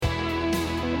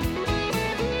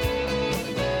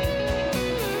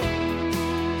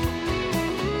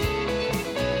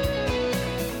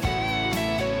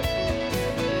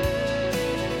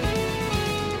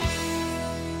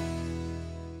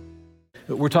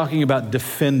We're talking about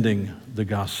defending the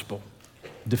gospel.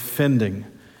 Defending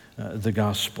the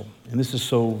gospel. And this is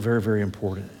so very, very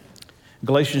important.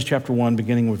 Galatians chapter 1,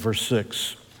 beginning with verse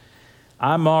 6.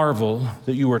 I marvel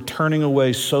that you are turning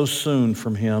away so soon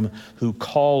from him who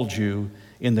called you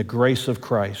in the grace of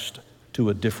Christ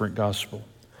to a different gospel,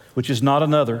 which is not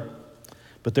another,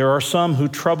 but there are some who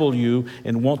trouble you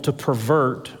and want to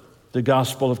pervert the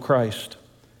gospel of Christ.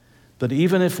 But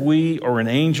even if we or an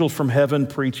angel from heaven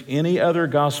preach any other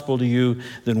gospel to you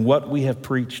than what we have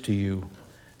preached to you,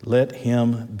 let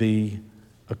him be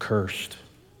accursed.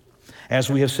 As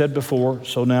we have said before,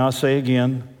 so now I say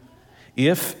again,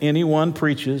 if anyone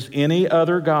preaches any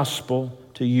other gospel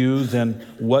to you than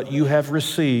what you have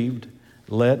received,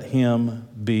 let him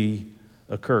be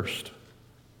accursed.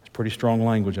 It's pretty strong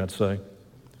language, I'd say.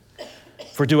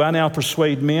 For do I now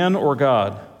persuade men or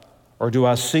God? Or do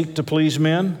I seek to please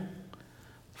men?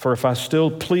 For if I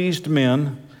still pleased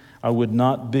men, I would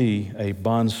not be a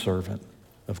bondservant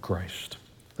of Christ.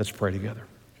 Let's pray together.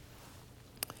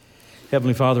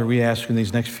 Heavenly Father, we ask in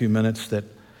these next few minutes that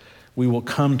we will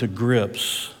come to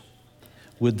grips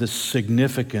with the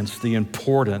significance, the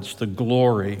importance, the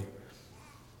glory,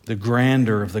 the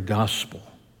grandeur of the gospel.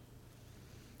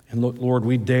 And look, Lord,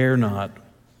 we dare not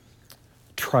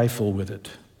trifle with it.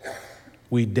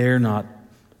 We dare not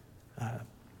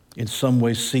in some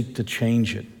way seek to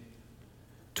change it,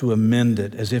 to amend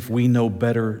it as if we know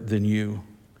better than you.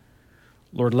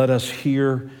 Lord, let us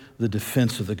hear the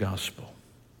defense of the gospel.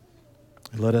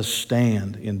 And let us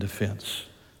stand in defense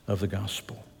of the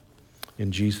gospel.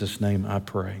 In Jesus' name I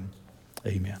pray,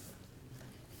 amen.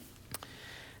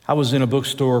 I was in a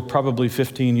bookstore probably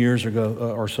 15 years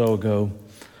ago or so ago,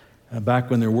 back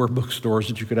when there were bookstores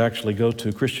that you could actually go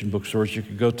to, Christian bookstores you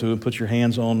could go to and put your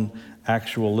hands on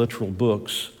actual literal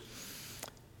books.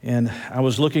 And I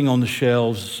was looking on the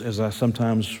shelves, as I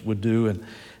sometimes would do, and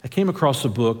I came across a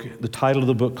book. The title of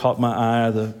the book caught my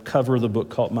eye. The cover of the book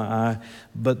caught my eye.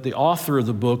 But the author of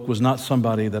the book was not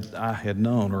somebody that I had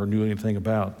known or knew anything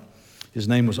about. His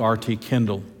name was R.T.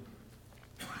 Kendall.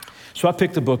 So I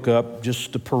picked the book up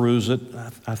just to peruse it.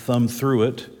 I thumbed through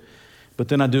it. But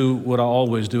then I do what I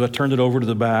always do. I turned it over to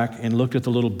the back and looked at the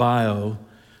little bio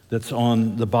that's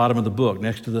on the bottom of the book,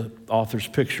 next to the author's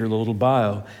picture, the little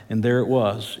bio. And there it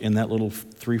was in that little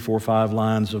 3, 4, 5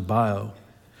 lines of bio.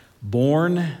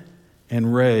 Born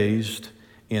and raised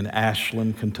in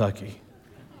Ashland, Kentucky.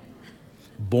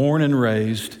 Born and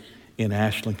raised in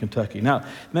Ashland, Kentucky. Now,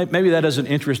 maybe that doesn't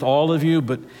interest all of you,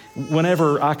 but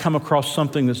whenever I come across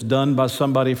something that's done by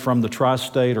somebody from the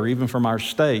tri-state or even from our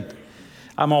state,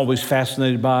 I'm always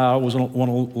fascinated by it. I always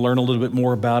want to learn a little bit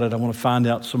more about it. I want to find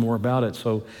out some more about it.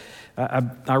 So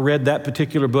I read that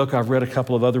particular book. I've read a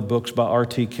couple of other books by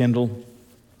R.T. Kendall.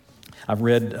 I've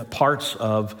read parts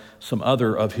of some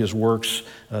other of his works,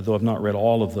 though I've not read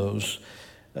all of those.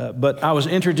 But I was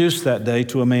introduced that day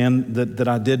to a man that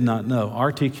I did not know.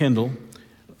 R.T. Kendall,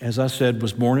 as I said,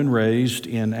 was born and raised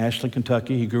in Ashland,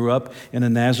 Kentucky. He grew up in a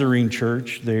Nazarene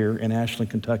church there in Ashland,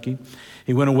 Kentucky.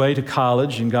 He went away to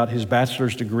college and got his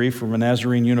bachelor's degree from a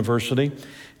Nazarene university.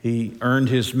 He earned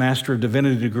his Master of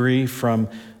Divinity degree from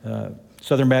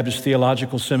Southern Baptist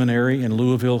Theological Seminary in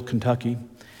Louisville, Kentucky.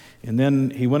 And then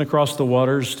he went across the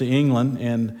waters to England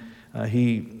and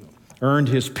he earned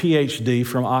his PhD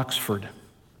from Oxford.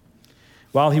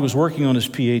 While he was working on his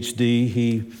PhD,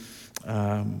 he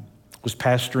was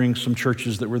pastoring some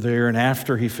churches that were there. And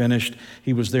after he finished,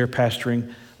 he was there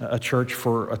pastoring a church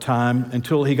for a time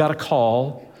until he got a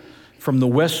call from the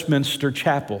Westminster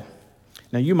Chapel.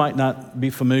 Now, you might not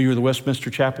be familiar with the Westminster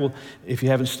Chapel if you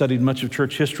haven't studied much of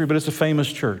church history, but it's a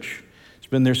famous church. It's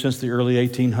been there since the early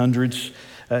 1800s.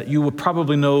 You would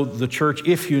probably know the church,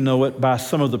 if you know it, by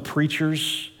some of the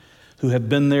preachers who have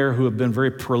been there, who have been very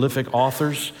prolific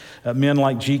authors, men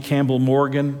like G. Campbell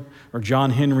Morgan or John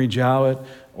Henry Jowett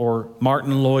or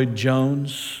Martin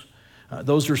Lloyd-Jones.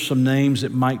 Those are some names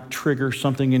that might trigger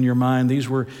something in your mind. These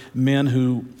were men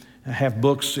who have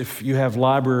books. If you have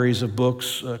libraries of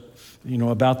books,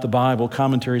 about the Bible,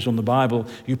 commentaries on the Bible,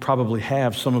 you probably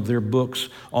have some of their books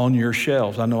on your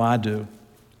shelves. I know I do.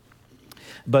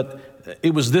 But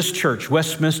it was this church,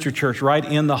 Westminster Church, right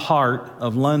in the heart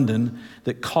of London,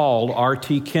 that called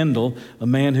R.T. Kendall, a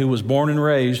man who was born and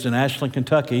raised in Ashland,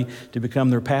 Kentucky, to become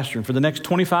their pastor. And for the next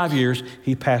 25 years,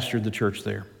 he pastored the church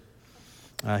there.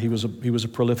 He was a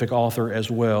prolific author as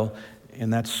well,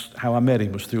 and that's how I met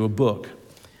him, was through a book.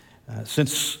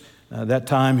 Since that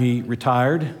time, he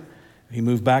retired. He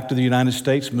moved back to the United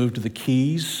States, moved to the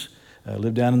Keys,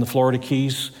 lived down in the Florida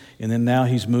Keys, and then now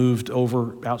he's moved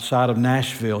over outside of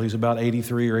Nashville. He's about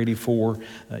 83 or 84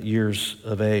 years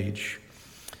of age.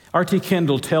 R.T.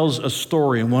 Kendall tells a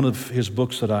story in one of his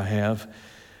books that I have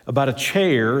about a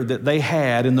chair that they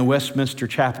had in the Westminster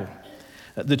Chapel.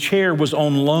 The chair was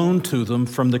on loan to them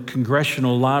from the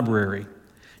Congressional Library.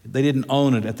 They didn't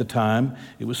own it at the time.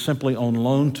 It was simply on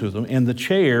loan to them. And the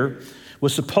chair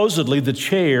was supposedly the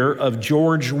chair of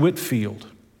George Whitefield.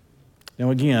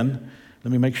 Now again,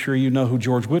 let me make sure you know who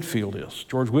George Whitefield is.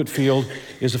 George Whitefield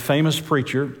is a famous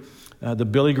preacher, the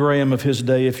Billy Graham of his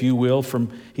day, if you will.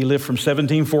 He lived from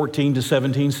 1714 to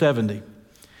 1770.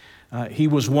 He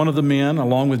was one of the men,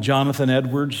 along with Jonathan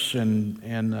Edwards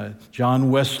and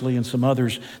John Wesley and some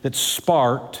others, that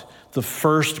sparked the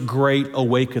first great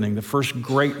awakening, the first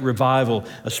great revival,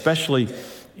 especially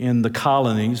in the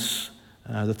colonies,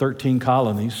 the 13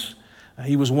 colonies.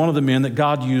 He was one of the men that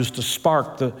God used to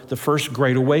spark the first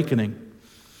great awakening.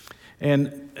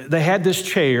 And they had this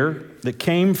chair that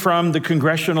came from the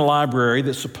Congressional Library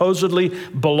that supposedly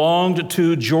belonged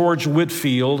to George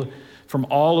Whitefield from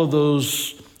all of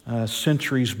those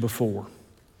centuries before.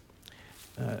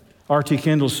 R.T.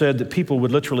 Kendall said that people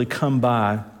would literally come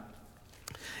by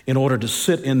in order to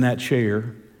sit in that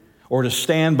chair or to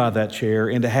stand by that chair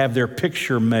and to have their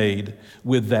picture made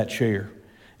with that chair.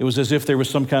 It was as if there was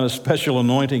some kind of special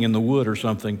anointing in the wood or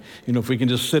something. You know, if we can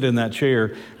just sit in that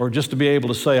chair, or just to be able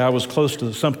to say I was close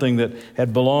to something that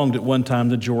had belonged at one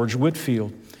time to George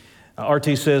Whitefield.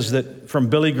 R.T. says that from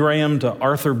Billy Graham to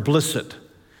Arthur Blissett,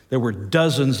 there were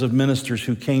dozens of ministers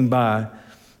who came by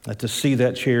to see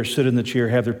that chair, sit in the chair,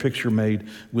 have their picture made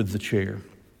with the chair.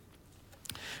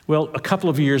 Well, a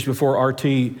couple of years before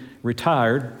R.T.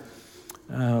 retired,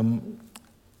 some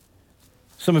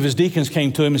of his deacons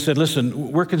came to him and said,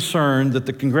 listen, we're concerned that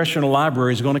the Congressional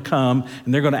Library is going to come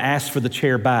and they're going to ask for the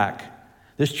chair back.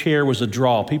 This chair was a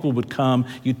draw. People would come,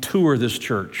 you'd tour this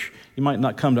church. You might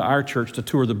not come to our church to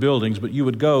tour the buildings, but you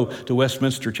would go to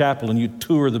Westminster Chapel and you'd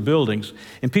tour the buildings.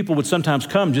 And people would sometimes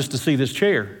come just to see this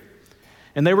chair.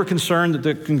 And they were concerned that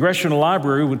the Congressional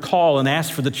Library would call and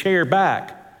ask for the chair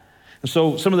back. And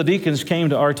so some of the deacons came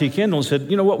to R.T. Kendall and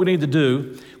said, you know what we need to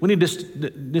do? We need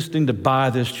this thing to buy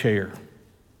this chair.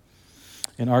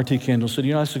 And R.T. Kendall said,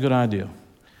 you know, that's a good idea.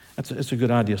 It's a good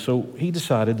idea. So he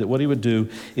decided that what he would do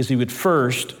is he would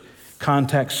first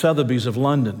contact Sotheby's of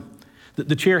London.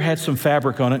 The chair had some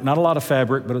fabric on it, not a lot of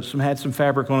fabric, but it had some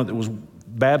fabric on it that was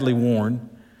badly worn.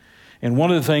 And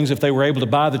one of the things, if they were able to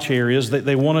buy the chair, is that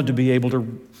they wanted to be able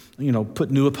to, you know, put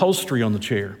new upholstery on the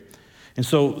chair. And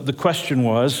so the question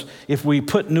was, if we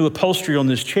put new upholstery on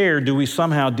this chair, do we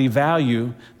somehow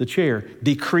devalue the chair,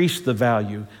 decrease the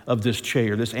value of this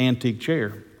chair, this antique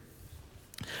chair?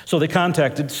 So they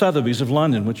contacted Sotheby's of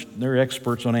London, which they're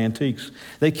experts on antiques.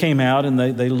 They came out and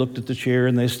they looked at the chair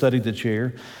and they studied the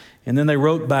chair. And then they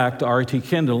wrote back to R.T.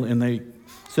 Kendall and they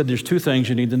said, there's two things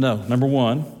you need to know. Number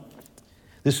one,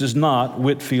 this is not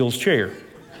Whitefield's chair.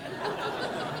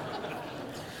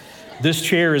 This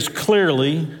chair is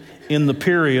clearly in the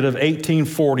period of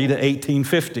 1840 to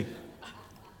 1850.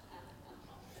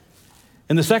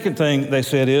 And the second thing they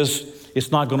said is,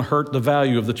 it's not going to hurt the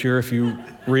value of the chair if you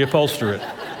reupholster it.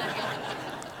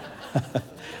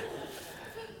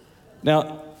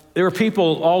 Now, there are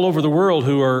people all over the world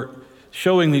who are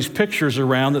showing these pictures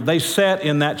around that they sat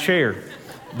in that chair.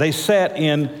 They sat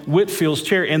in Whitefield's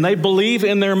chair, and they believe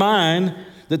in their mind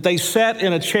that they sat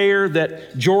in a chair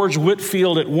that George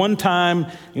Whitefield at one time,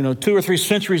 2 or 3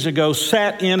 centuries ago,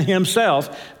 sat in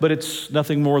himself, but it's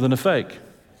nothing more than a fake.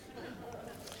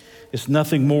 It's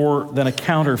nothing more than a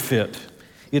counterfeit.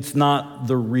 It's not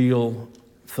the real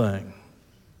thing.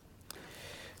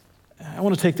 I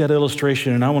want to take that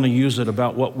illustration and I want to use it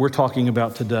about what we're talking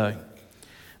about today.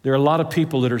 There are a lot of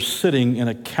people that are sitting in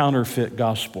a counterfeit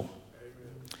gospel.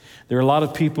 There are a lot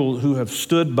of people who have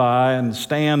stood by and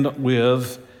stand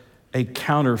with a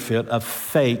counterfeit, a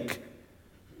fake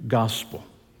gospel.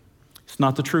 It's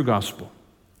not the true gospel.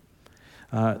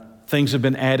 Things have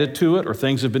been added to it or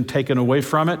things have been taken away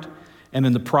from it, and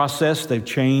in the process they've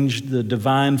changed the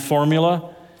divine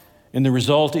formula, and the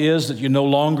result is that you no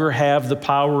longer have the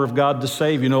power of God to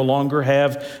save. You no longer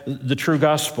have the true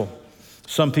gospel.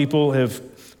 Some people have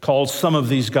called some of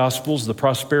these gospels the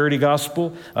prosperity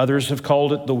gospel. Others have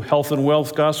called it the health and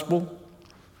wealth gospel.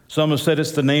 Some have said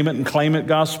it's the name it and claim it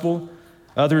gospel.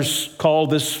 Others call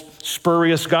this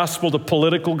spurious gospel the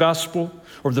political gospel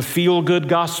or the feel-good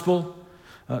gospel.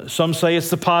 Some say it's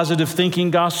the positive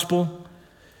thinking gospel.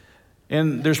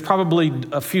 And there's probably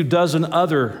a few dozen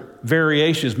other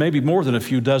variations, maybe more than a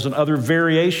few dozen other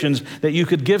variations that you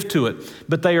could give to it.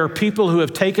 But they are people who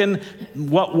have taken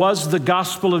what was the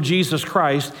gospel of Jesus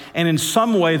Christ, and in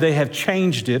some way they have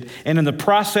changed it. And in the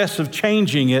process of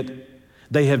changing it,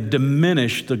 they have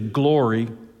diminished the glory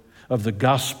of the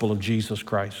gospel of Jesus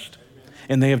Christ.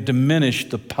 And they have diminished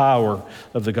the power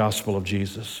of the gospel of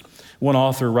Jesus. One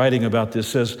author writing about this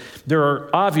says, there are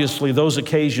obviously those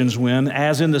occasions when,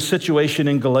 as in the situation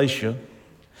in Galatia,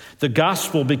 the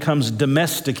gospel becomes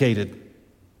domesticated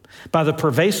by the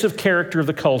pervasive character of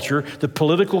the culture, the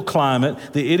political climate,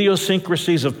 the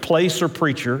idiosyncrasies of place or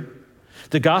preacher.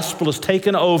 The gospel is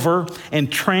taken over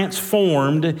and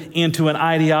transformed into an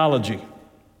ideology.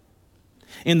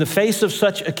 In the face of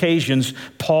such occasions,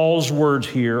 Paul's words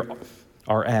here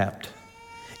are apt.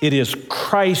 It is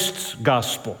Christ's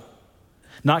gospel,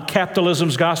 not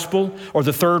capitalism's gospel or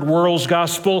the third world's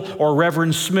gospel or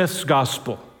Reverend Smith's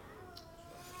gospel.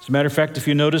 As a matter of fact, if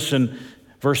you notice in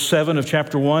verse 7 of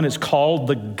chapter 1, it's called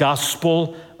the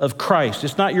gospel of Christ.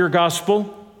 It's not your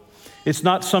gospel. It's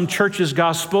not some church's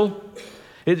gospel.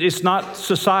 It's not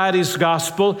society's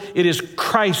gospel. It is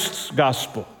Christ's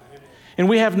gospel. And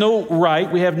we have no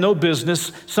right, we have no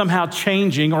business somehow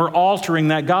changing or altering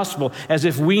that gospel as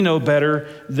if we know better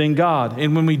than God.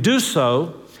 And when we do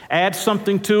so, add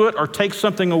something to it or take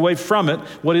something away from it,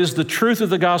 what is the truth of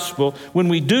the gospel, when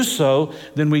we do so,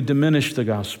 then we diminish the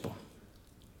gospel.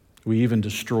 We even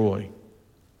destroy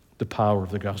the power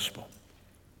of the gospel.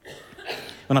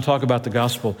 When I talk about the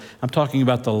gospel, I'm talking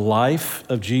about the life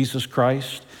of Jesus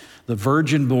Christ, the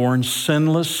virgin-born,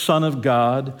 sinless Son of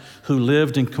God who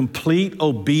lived in complete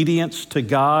obedience to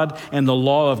God and the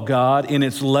law of God in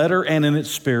its letter and in its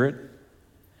spirit.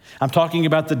 I'm talking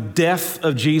about the death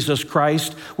of Jesus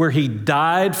Christ, where he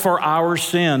died for our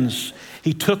sins.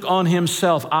 He took on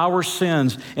himself our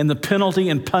sins and the penalty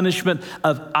and punishment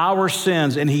of our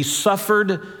sins, and he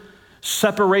suffered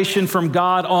separation from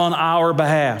God on our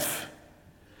behalf,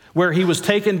 where he was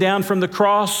taken down from the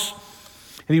cross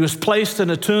and he was placed in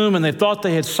a tomb, and they thought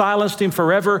they had silenced him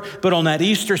forever. But on that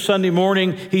Easter Sunday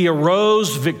morning, he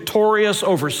arose victorious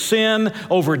over sin,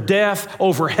 over death,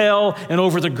 over hell, and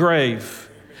over the grave.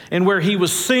 And where he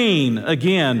was seen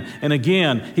again and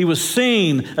again, he was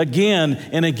seen again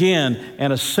and again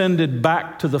and ascended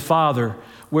back to the Father,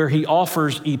 where he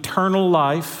offers eternal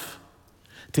life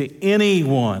to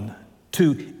anyone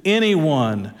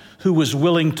who was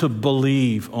willing to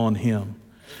believe on him,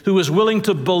 who was willing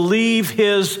to believe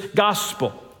his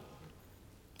gospel.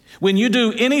 When you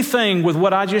do anything with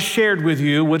what I just shared with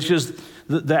you, which is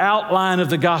the outline of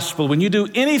the gospel, when you do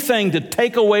anything to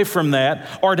take away from that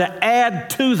or to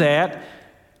add to that,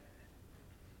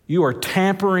 you are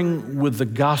tampering with the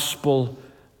gospel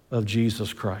of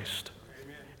Jesus Christ.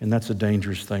 And that's a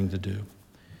dangerous thing to do.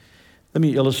 Let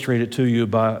me illustrate it to you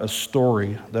by a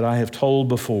story that I have told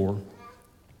before.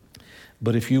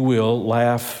 But if you will,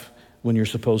 laugh when you're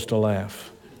supposed to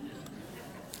laugh.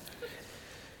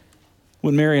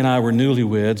 When Mary and I were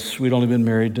newlyweds, we'd only been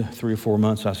married 3 or 4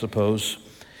 months, I suppose.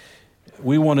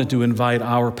 We wanted to invite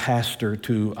our pastor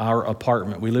to our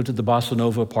apartment. We lived at the Bossa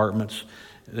Nova Apartments.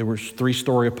 There were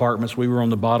 3-story apartments. We were on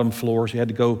the bottom floor, so you had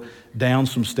to go down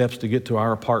some steps to get to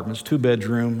our apartments.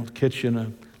 2-bedroom, kitchen,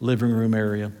 a living room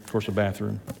area, of course, a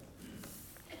bathroom.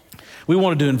 We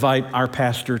wanted to invite our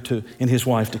pastor and his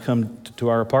wife to come to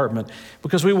our apartment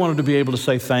because we wanted to be able to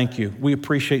say thank you. We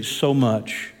appreciate so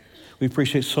much. We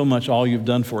appreciate so much all you've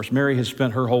done for us. Mary has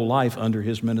spent her whole life under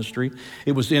his ministry.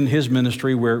 It was in his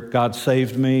ministry where God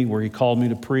saved me, where he called me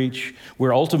to preach,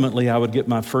 where ultimately I would get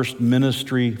my first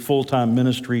ministry, full-time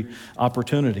ministry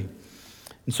opportunity.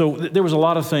 And so there was a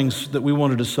lot of things that we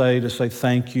wanted to say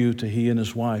thank you to he and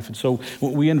his wife. And so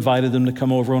we invited them to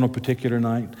come over on a particular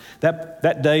night.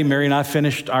 That day, Mary and I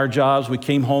finished our jobs. We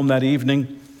came home that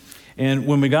evening. And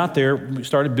when we got there, we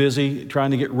started busy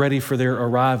trying to get ready for their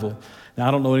arrival. Now,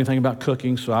 I don't know anything about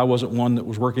cooking, so I wasn't one that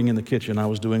was working in the kitchen. I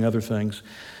was doing other things.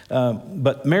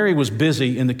 But Mary was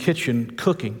busy in the kitchen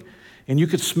cooking, and you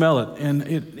could smell it. And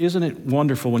isn't it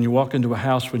wonderful when you walk into a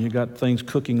house when you got things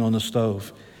cooking on the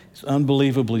stove? It's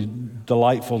unbelievably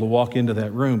delightful to walk into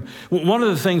that room. One of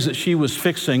the things that she was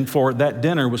fixing for that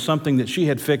dinner was something that she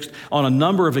had fixed on a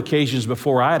number of occasions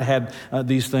before. I had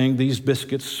these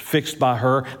biscuits fixed by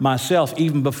her myself,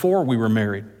 even before we were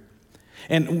married.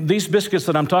 And these biscuits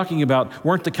that I'm talking about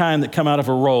weren't the kind that come out of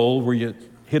a roll where you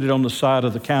hit it on the side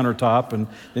of the countertop and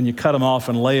then you cut them off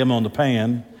and lay them on the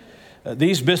pan.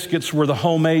 These biscuits were the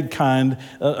homemade kind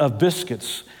of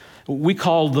biscuits. We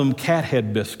called them cat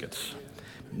head biscuits.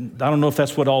 I don't know if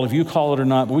that's what all of you call it or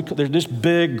not, but they're just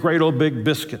big, great old big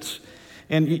biscuits.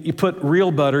 And you put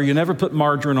real butter. You never put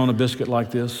margarine on a biscuit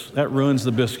like this. That ruins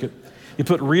the biscuit. You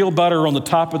put real butter on the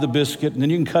top of the biscuit, and then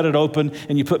you can cut it open,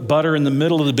 and you put butter in the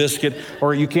middle of the biscuit,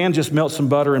 or you can just melt some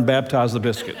butter and baptize the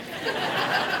biscuit.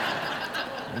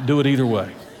 Do it either way.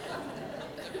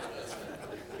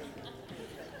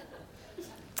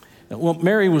 Well,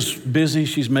 Mary was busy.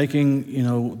 She's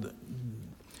making,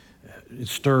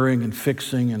 stirring and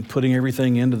fixing and putting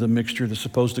everything into the mixture that's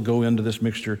supposed to go into this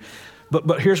mixture.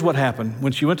 But here's what happened.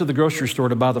 When she went to the grocery store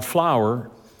to buy the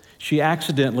flour, she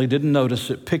accidentally, didn't notice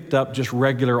it, picked up just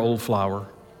regular old flour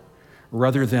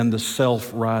rather than the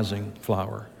self-rising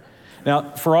flour.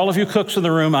 Now, for all of you cooks in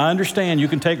the room, I understand you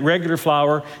can take regular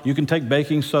flour, you can take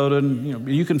baking soda, and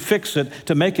you can fix it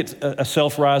to make it a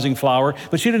self-rising flour,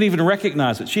 but she didn't even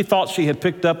recognize it. She thought she had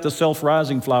picked up the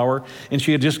self-rising flour, and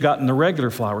she had just gotten the regular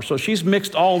flour. So she's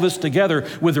mixed all this together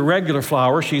with the regular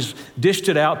flour. She's dished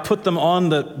it out, put them on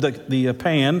the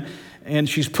pan, and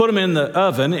she's put them in the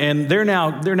oven, and they're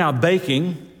now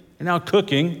baking, they're now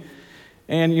cooking.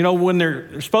 And when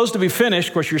they're supposed to be finished,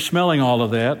 of course, you're smelling all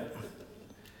of that.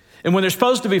 And when they're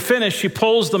supposed to be finished, she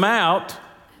pulls them out,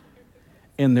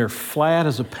 and they're flat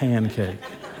as a pancake.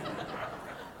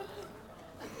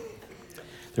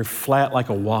 They're flat like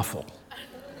a waffle.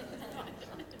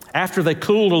 After they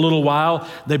cooled a little while,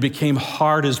 they became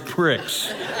hard as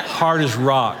bricks, hard as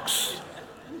rocks.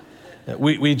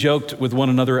 We joked with one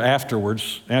another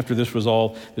afterwards, after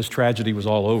this tragedy was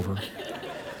all over.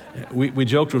 We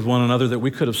joked with one another that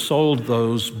we could have sold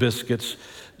those biscuits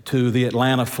to the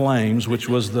Atlanta Flames, which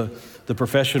was the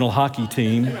professional hockey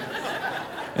team,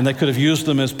 and they could have used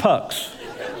them as pucks.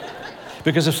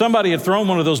 Because if somebody had thrown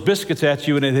one of those biscuits at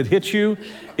you and it had hit you,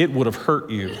 it would have hurt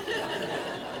you.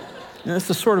 And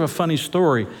it's sort of a funny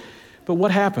story, but what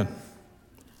happened?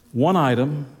 One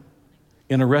item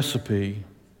in a recipe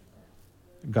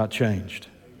got changed.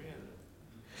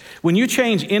 When you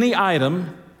change any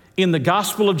item in the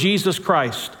gospel of Jesus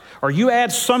Christ, or you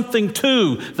add something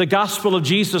to the gospel of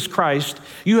Jesus Christ,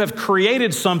 you have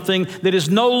created something that is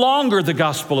no longer the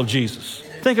gospel of Jesus.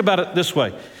 Think about it this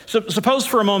way. So suppose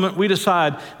for a moment we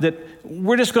decide that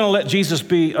we're just going to let Jesus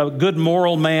be a good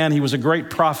moral man. He was a great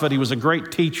prophet. He was a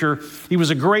great teacher. He was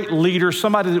a great leader,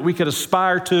 somebody that we could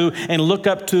aspire to and look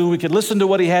up to. We could listen to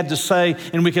what he had to say,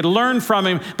 and we could learn from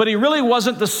him. But he really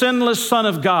wasn't the sinless Son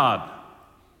of God.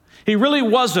 He really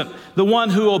wasn't the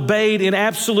one who obeyed in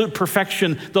absolute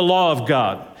perfection the law of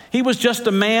God. He was just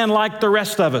a man like the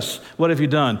rest of us. What have you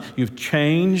done? You've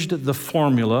changed the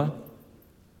formula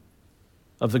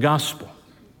of the gospel.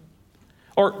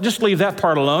 Or just leave that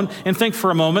part alone and think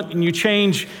for a moment, and you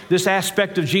change this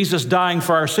aspect of Jesus dying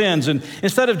for our sins. And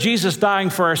instead of Jesus dying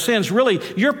for our sins, really,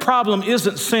 your problem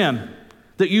isn't sin,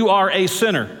 that you are a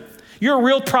sinner. Your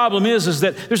real problem is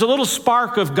that there's a little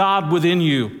spark of God within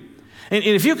you. And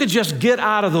if you could just get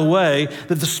out of the way,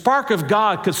 that the spark of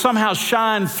God could somehow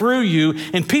shine through you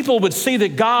and people would see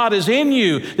that God is in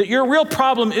you, that your real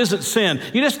problem isn't sin.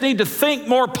 You just need to think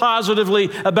more positively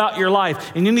about your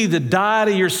life, and you need to die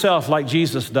to yourself like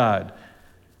Jesus died.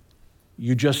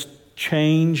 You just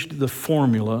changed the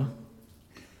formula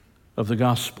of the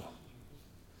gospel.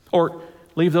 Or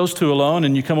leave those two alone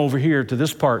and you come over here to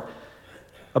this part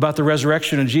about the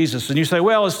resurrection of Jesus. And you say,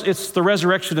 well, it's the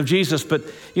resurrection of Jesus, but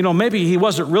maybe he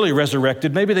wasn't really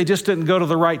resurrected. Maybe they just didn't go to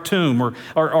the right tomb,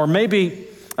 or maybe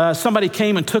somebody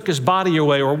came and took his body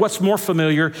away, or what's more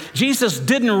familiar, Jesus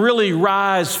didn't really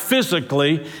rise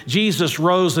physically. Jesus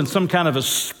rose in some kind of a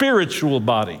spiritual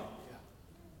body.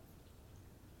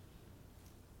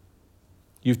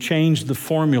 You've changed the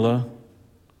formula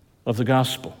of the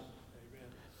gospel.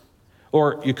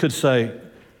 Or you could say,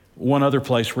 one other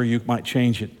place where you might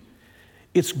change it.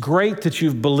 It's great that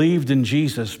you've believed in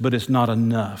Jesus, but it's not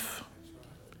enough.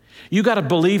 You got to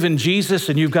believe in Jesus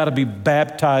and you've got to be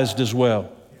baptized as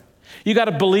well. You got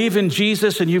to believe in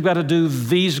Jesus and you've got to do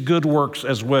these good works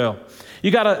as well.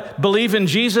 You got to believe in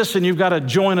Jesus and you've got to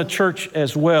join a church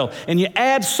as well. And you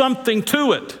add something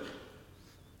to it.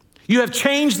 You have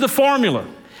changed the formula.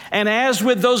 And as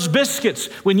with those biscuits,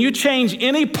 when you change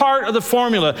any part of the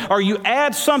formula or you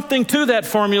add something to that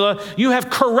formula, you have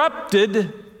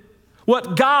corrupted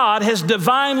what God has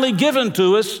divinely given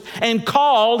to us and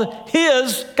called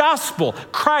his gospel,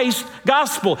 Christ's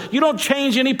gospel. You don't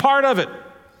change any part of it.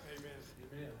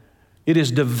 Amen. It is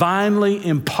divinely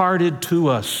imparted to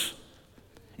us.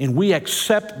 And we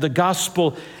accept the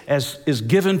gospel as is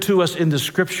given to us in the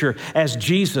scripture, as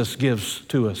Jesus gives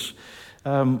to us.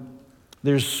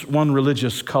 There's one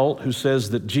religious cult who says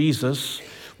that Jesus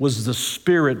was the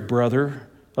spirit brother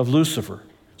of Lucifer.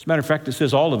 As a matter of fact, it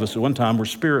says all of us at one time were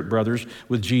spirit brothers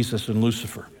with Jesus and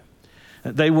Lucifer.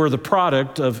 They were the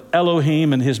product of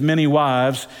Elohim and his many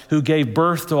wives who gave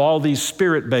birth to all these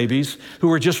spirit babies who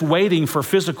were just waiting for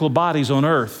physical bodies on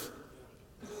earth.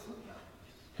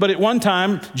 But at one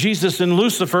time, Jesus and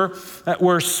Lucifer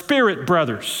were spirit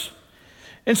brothers.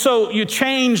 And so you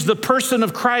change the person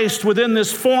of Christ within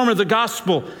this form of the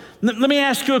gospel. Let me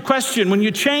ask you a question. When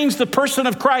you change the person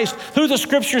of Christ, who the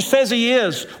Scripture says he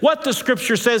is, what the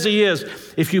Scripture says he is,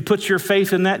 if you put your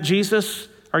faith in that Jesus,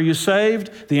 are you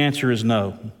saved? The answer is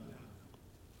no.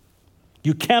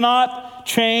 You cannot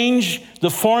change the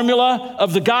formula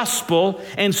of the gospel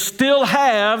and still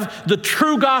have the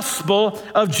true gospel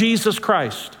of Jesus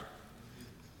Christ.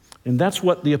 And that's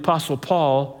what the Apostle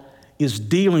Paul is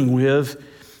dealing with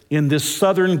in this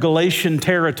southern Galatia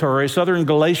territory,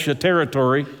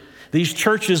 these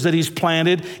churches that he's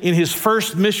planted in his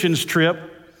first missions trip.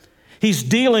 He's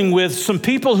dealing with some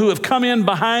people who have come in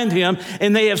behind him,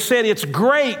 and they have said, it's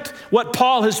great what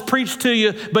Paul has preached to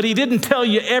you, but he didn't tell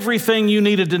you everything you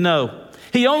needed to know.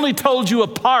 He only told you a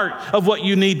part of what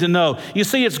you need to know. You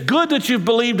see, it's good that you've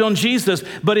believed on Jesus,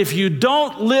 but if you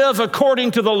don't live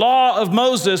according to the law of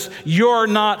Moses, you're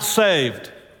not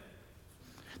saved.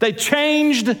 They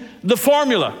changed the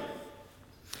formula.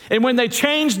 And when they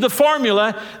changed the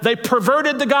formula, they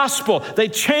perverted the gospel. They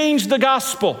changed the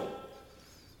gospel.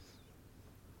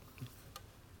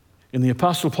 And the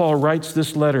Apostle Paul writes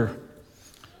this letter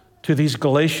to these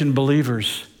Galatian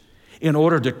believers in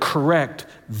order to correct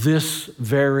this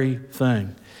very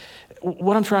thing.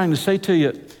 What I'm trying to say to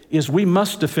you is we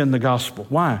must defend the gospel.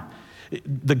 Why?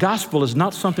 The gospel is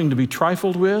not something to be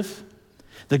trifled with.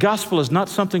 The gospel is not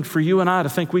something for you and I to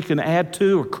think we can add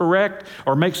to or correct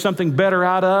or make something better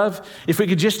out of. If we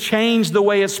could just change the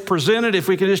way it's presented, if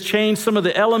we could just change some of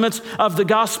the elements of the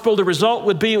gospel, the result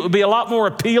would be, it would be a lot more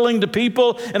appealing to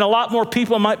people, and a lot more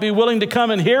people might be willing to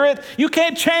come and hear it. You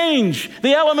can't change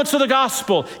the elements of the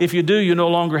gospel. If you do, you no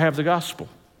longer have the gospel.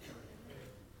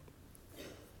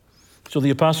 So the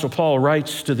Apostle Paul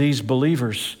writes to these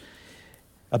believers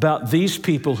about these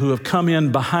people who have come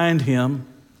in behind him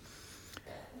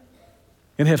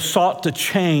and have sought to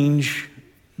change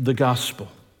the gospel.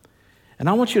 And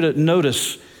I want you to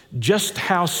notice just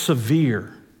how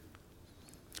severe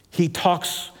he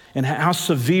talks, and how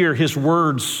severe his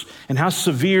words, and how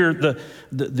severe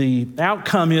the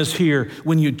outcome is here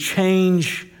when you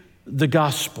change the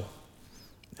gospel.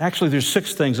 Actually, there's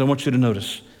 6 things I want you to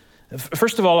notice.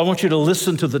 First of all, I want you to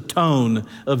listen to the tone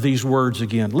of these words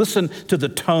again. Listen to the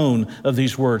tone of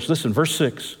these words. Listen, verse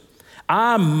 6.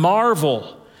 I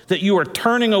marvel that you are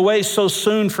turning away so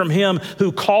soon from him who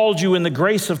called you in the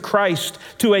grace of Christ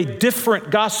to a different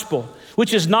gospel,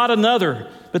 which is not another.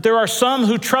 But there are some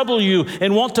who trouble you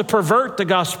and want to pervert the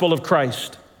gospel of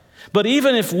Christ. But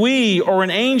even if we or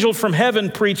an angel from heaven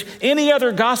preach any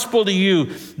other gospel to you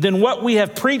than what we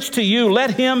have preached to you,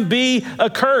 let him be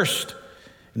accursed.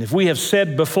 And if we have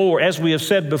said before, as we have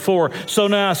said before, so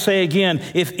now I say again,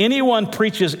 if anyone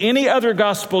preaches any other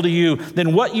gospel to you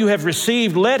than what you have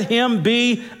received, let him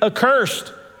be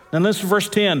accursed. And listen to verse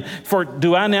 10. For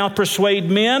do I now persuade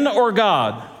men or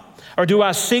God? Or do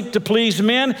I seek to please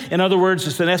men? In other words,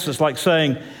 it's in essence like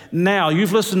saying, now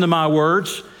you've listened to my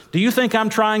words. Do you think I'm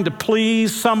trying to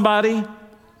please somebody?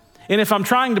 And if I'm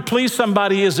trying to please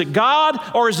somebody, is it God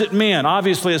or is it men?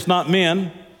 Obviously, it's not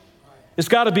men. It's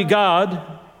got to be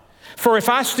God. For if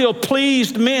I still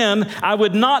pleased men, I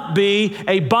would not be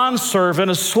a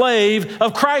bondservant, a slave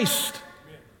of Christ.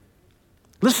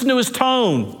 Listen to his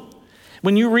tone.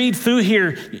 When you read through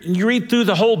here, you read through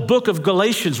the whole book of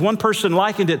Galatians, one person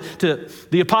likened it to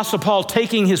the Apostle Paul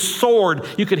taking his sword.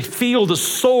 You could feel the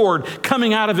sword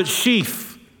coming out of its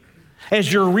sheath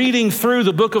as you're reading through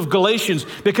the book of Galatians,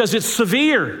 because it's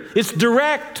severe, it's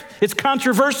direct, it's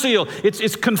controversial,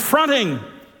 it's confronting.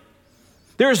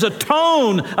 There's a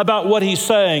tone about what he's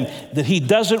saying that he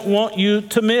doesn't want you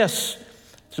to miss.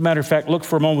 As a matter of fact, look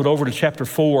for a moment over to chapter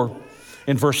 4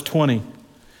 in verse 20.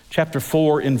 Chapter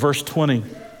 4 in verse 20.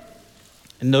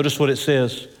 And notice what it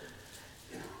says.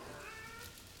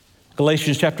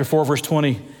 Galatians chapter 4, verse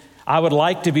 20. I would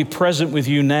like to be present with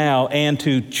you now and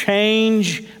to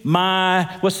change my,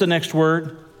 what's the next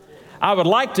word? I would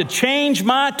like to change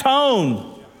my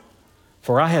tone,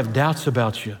 for I have doubts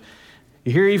about you.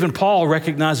 You hear, even Paul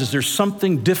recognizes there's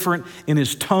something different in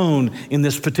his tone in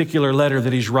this particular letter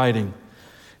that he's writing.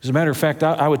 As a matter of fact,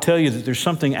 I would tell you that there's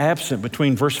something absent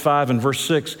between verse 5 and verse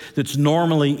 6 that's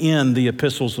normally in the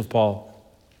epistles of Paul.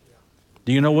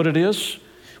 Do you know what it is?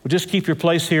 Well, just keep your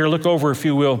place here. Look over, if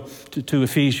you will, to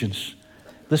Ephesians.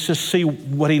 Let's just see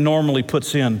what he normally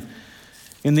puts in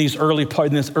this early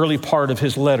part of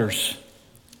his letters.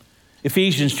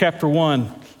 Ephesians chapter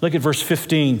 1, look at verse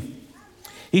 15.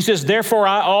 He says, therefore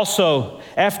I also,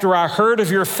 after I heard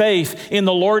of your faith in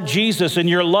the Lord Jesus and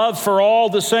your love for all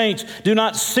the saints, do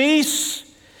not cease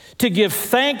to give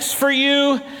thanks for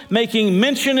you, making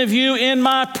mention of you in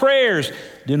my prayers.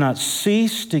 do not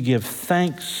cease to give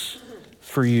thanks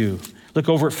for you. Look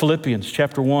over at Philippians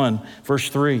chapter 1, verse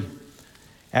 3.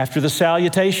 After the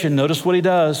salutation, notice what he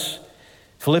does.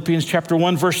 Philippians chapter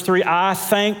 1, verse 3, I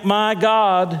thank my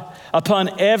God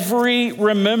upon every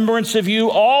remembrance of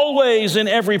you, always in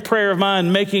every prayer of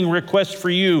mine, making request for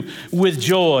you with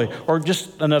joy. Or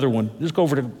just another one. Just go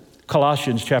over to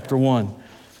Colossians chapter 1.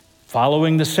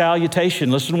 Following the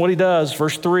salutation, listen to what he does.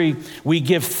 Verse 3, we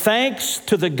give thanks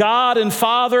to the God and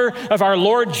Father of our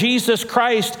Lord Jesus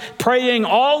Christ, praying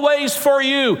always for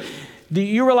you. Do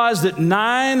you realize that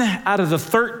 9 out of the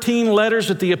 13 letters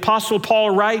that the Apostle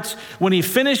Paul writes, when he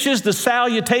finishes the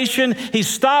salutation, he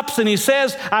stops and he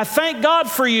says, I thank God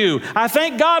for you. I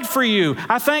thank God for you.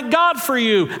 I thank God for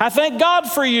you. I thank God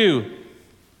for you.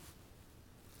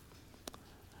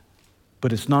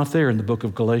 But it's not there in the book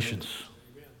of Galatians.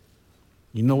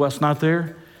 You know what's not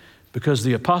there? Because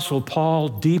the Apostle Paul,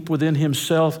 deep within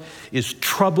himself, is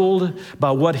troubled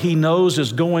by what he knows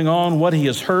is going on, what he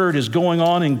has heard is going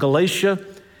on in Galatia.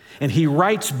 And he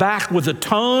writes back with a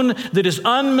tone that is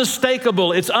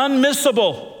unmistakable. It's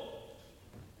unmissable.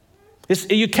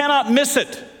 You cannot miss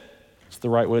it. It's the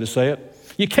right way to say it.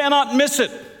 You cannot miss it.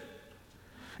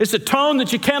 It's a tone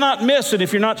that you cannot miss. And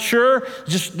if you're not sure,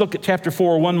 just look at chapter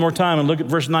 4 one more time and look at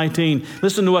verse 19.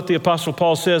 Listen to what the Apostle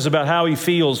Paul says about how he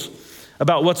feels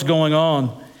about what's going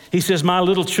on. He says, my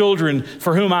little children,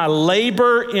 for whom I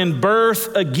labor in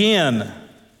birth again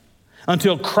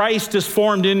until Christ is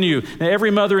formed in you. Now,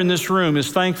 every mother in this room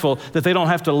is thankful that they don't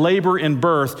have to labor in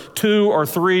birth 2 or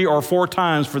 3 or 4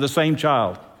 times for the same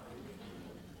child.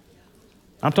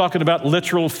 I'm talking about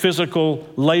literal physical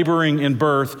laboring in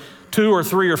birth 2 or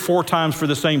 3 or 4 times for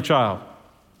the same child.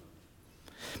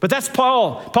 But that's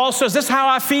Paul. Paul says, this is how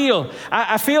I feel.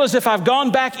 I feel as if I've gone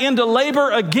back into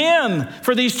labor again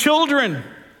for these children.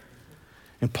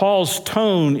 And Paul's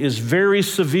tone is very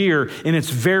severe and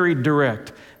it's very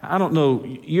direct. I don't know,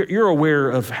 you're aware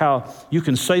of how you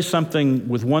can say something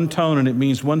with one tone and it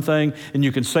means one thing, and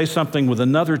you can say something with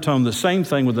another tone, the same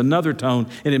thing with another tone,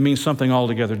 and it means something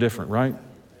altogether different, right?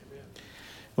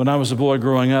 When I was a boy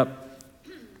growing up,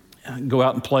 I'd go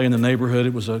out and play in the neighborhood.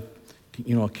 It was a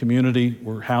community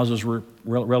where houses were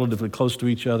relatively close to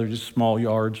each other, just small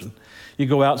yards. And you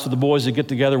go out, so the boys would get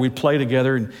together, we'd play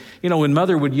together. And, when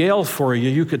mother would yell for you,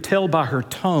 you could tell by her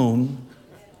tone.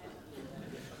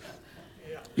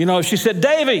 If she said,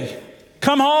 Davy,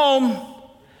 come home,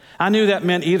 I knew that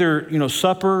meant either,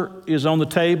 supper is on the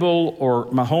table, or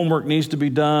my homework needs to be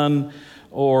done,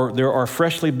 or there are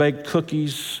freshly baked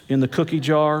cookies in the cookie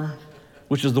jar,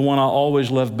 which is the one I always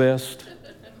love best.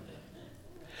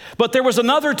 But there was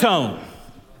another tone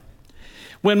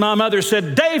when my mother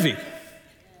said, Davy,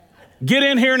 get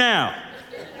in here now.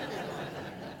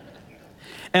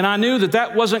 And I knew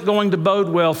that wasn't going to bode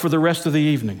well for the rest of the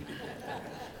evening.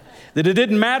 That it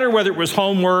didn't matter whether it was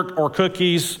homework or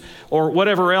cookies or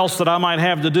whatever else that I might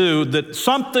have to do, that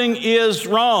something is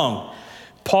wrong.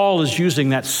 Paul is using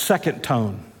that second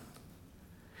tone.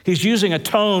 He's using a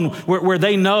tone where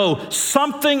they know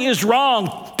something is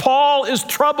wrong. Paul is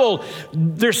troubled.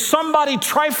 There's somebody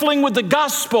trifling with the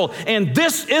gospel, and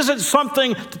this isn't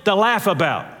something to laugh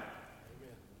about.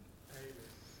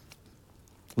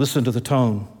 Listen to the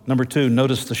tone. Number 2,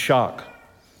 notice the shock.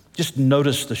 Just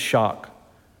notice the shock.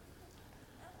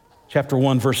 Chapter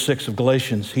 1, verse 6 of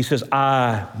Galatians, he says,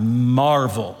 I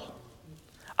marvel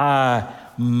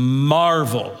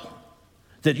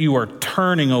that you are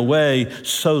turning away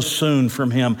so soon from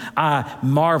him. I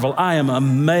marvel. I am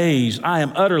amazed. I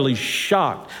am utterly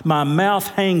shocked. My mouth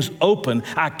hangs open.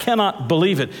 I cannot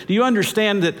believe it. Do you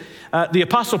understand that the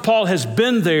Apostle Paul has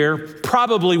been there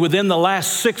probably within the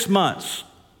last 6 months?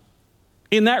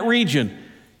 In that region.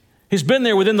 He's been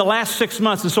there within the last 6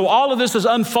 months. And so all of this is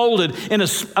unfolded in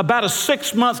about a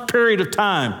 6-month period of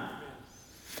time.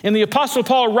 And the Apostle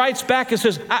Paul writes back and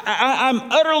says, I'm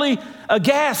utterly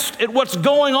aghast at what's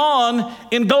going on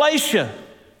in Galatia.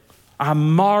 I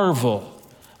marvel.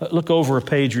 Look over a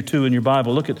page or two in your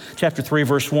Bible. Look at chapter 3,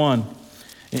 verse 1.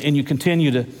 And you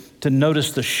continue to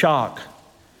notice the shock.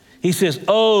 He says,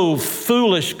 oh,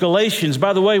 foolish Galatians.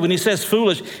 By the way, when he says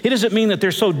foolish, it doesn't mean that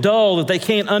they're so dull that they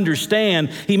can't understand.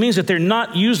 He means that they're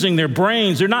not using their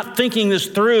brains. They're not thinking this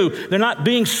through. They're not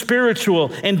being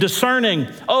spiritual and discerning.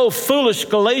 Oh, foolish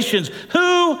Galatians,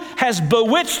 who has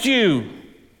bewitched you?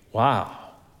 Wow.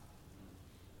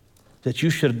 That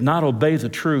you should not obey the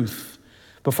truth,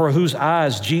 before whose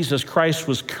eyes Jesus Christ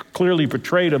was clearly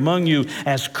portrayed among you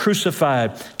as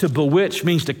crucified. To bewitch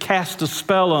means to cast a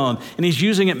spell on, and he's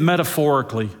using it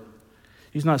metaphorically.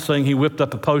 He's not saying he whipped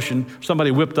up a potion,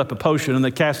 somebody whipped up a potion and they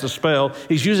cast a spell.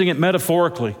 He's using it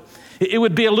metaphorically. It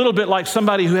would be a little bit like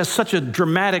somebody who has such a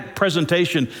dramatic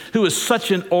presentation, who is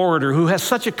such an orator, who has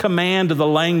such a command of the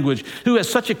language, who has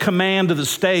such a command of the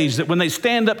stage that when they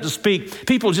stand up to speak,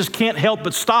 people just can't help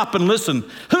but stop and listen.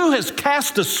 Who has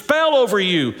cast a spell over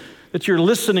you that you're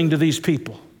listening to these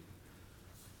people?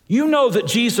 You know that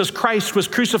Jesus Christ was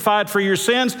crucified for your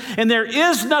sins, and there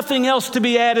is nothing else to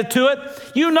be added to it.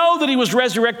 You know that he was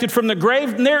resurrected from the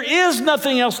grave, and there is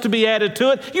nothing else to be added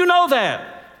to it. You know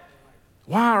that.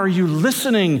 Why are you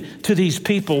listening to these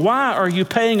people? Why are you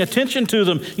paying attention to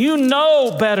them? You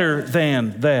know better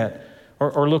than that.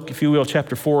 Or look, if you will,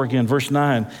 chapter 4 again, verse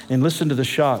 9, and listen to the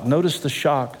shock. Notice the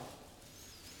shock.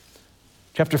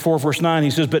 Chapter 4, verse 9,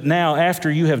 he says, "But now after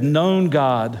you have known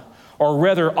God, or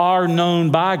rather are known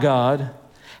by God,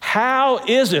 how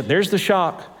is it," there's the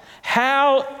shock,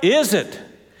 "how is it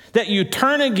that you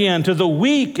turn again to the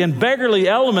weak and beggarly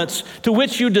elements to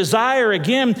which you desire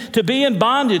again to be in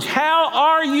bondage? How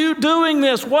are you doing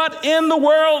this? What in the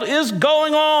world is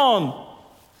going on?"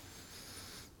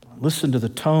 Listen to the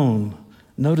tone.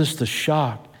 Notice the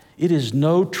shock. It is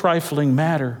no trifling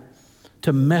matter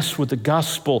to mess with the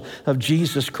gospel of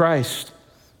Jesus Christ.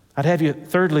 I'd have you,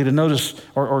 thirdly, to notice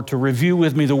or to review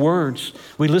with me the words.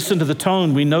 We listen to the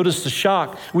tone. We notice the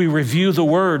shock. We review the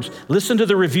words. Listen to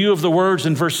the review of the words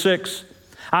in verse 6.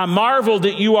 "I marvel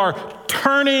that you are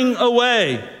turning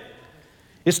away."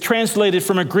 It's translated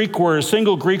from a Greek word, a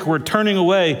single Greek word, turning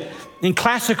away. In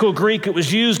classical Greek, it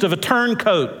was used of a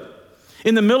turncoat.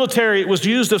 In the military, it was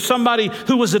used of somebody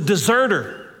who was a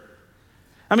deserter.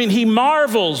 I mean, he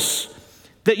marvels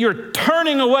that you're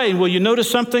turning away. Will you notice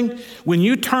something? When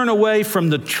you turn away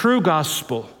from the true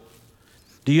gospel,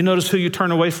 do you notice who you turn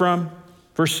away from?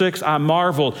 Verse 6, "I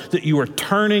marvel that you are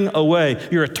turning away."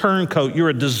 You're a turncoat. You're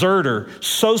a deserter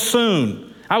so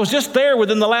soon. I was just there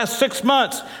within the last 6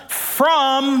 months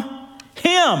from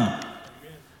him.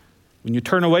 When you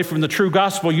turn away from the true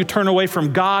gospel, you turn away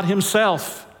from God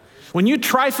himself. When you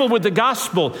trifle with the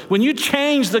gospel, when you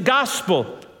change the gospel,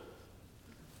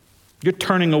 you're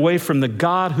turning away from the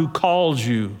God who calls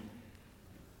you.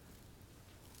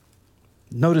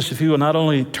 Notice, if you will, not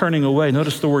only turning away,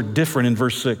 notice the word different in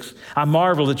verse 6. "I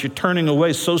marvel that you're turning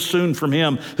away so soon from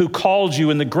him who called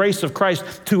you in the grace of Christ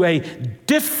to a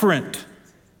different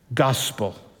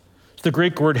gospel." It's the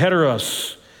Greek word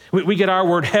heteros. We get our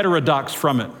word heterodox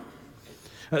from it.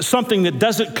 Something that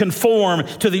doesn't conform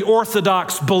to the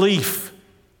orthodox belief.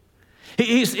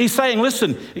 He's saying,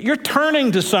 listen, you're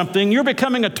turning to something, you're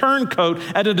becoming a turncoat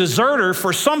and a deserter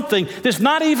for something that's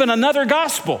not even another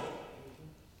gospel.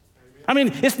 I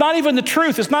mean, it's not even the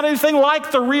truth. It's not anything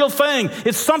like the real thing.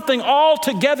 It's something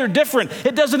altogether different.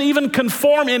 It doesn't even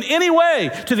conform in any way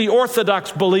to the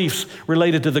orthodox beliefs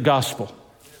related to the gospel.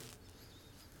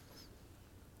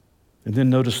 And then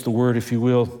notice the word, if you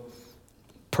will,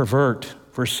 pervert,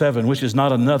 verse 7, "which is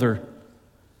not another,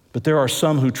 but there are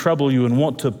some who trouble you and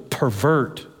want to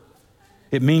pervert."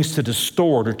 It means to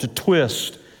distort or to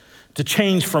twist, to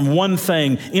change from one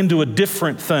thing into a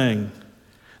different thing.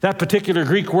 That particular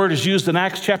Greek word is used in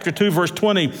Acts chapter 2, verse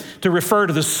 20 to refer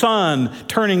to the sun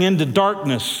turning into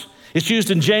darkness. It's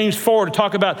used in James 4 to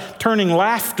talk about turning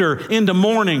laughter into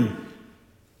mourning.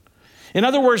 In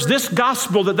other words, this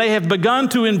gospel that they have begun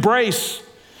to embrace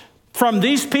from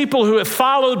these people who have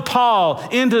followed Paul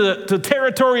into the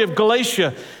territory of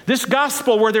Galatia, this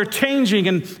gospel where they're changing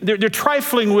and they're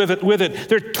trifling with it,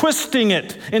 they're twisting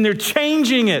it and they're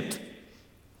changing it.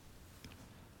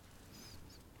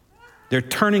 They're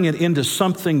turning it into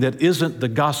something that isn't the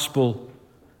gospel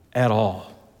at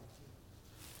all.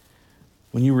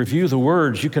 When you review the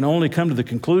words, you can only come to the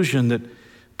conclusion that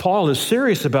Paul is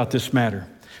serious about this matter.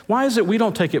 Why is it we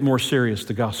don't take it more serious,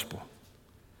 the gospel?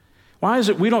 Why is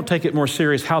it we don't take it more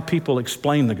serious how people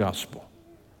explain the gospel?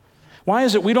 Why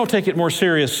is it we don't take it more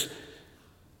serious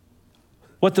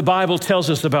what the Bible tells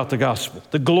us about the gospel,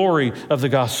 the glory of the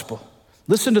gospel?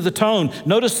 Listen to the tone.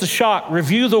 Notice the shock.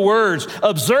 Review the words.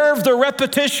 Observe the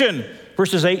repetition.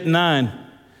 Verses 8 and 9.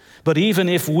 "But even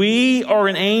if we or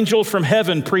an angel from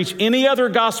heaven preach any other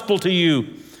gospel to you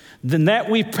than that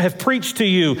we have preached to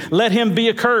you, let him be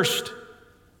accursed.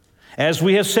 As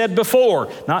we have said before,"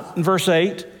 not in verse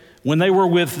 8, "when they were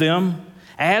with them,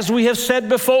 as we have said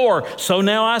before, so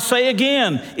now I say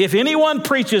again, if anyone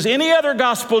preaches any other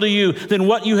gospel to you than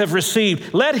what you have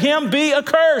received, let him be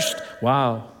accursed."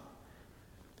 Wow.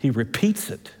 He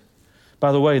repeats it.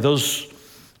 By the way, those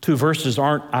two verses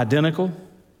aren't identical.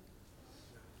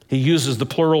 He uses the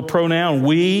plural pronoun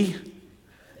we,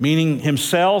 meaning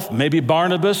himself, maybe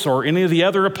Barnabas or any of the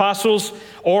other apostles,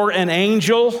 or an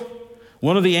angel,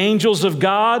 one of the angels of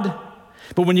God.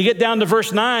 But when you get down to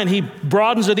verse 9, he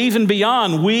broadens it even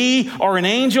beyond. We are an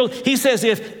angel. He says,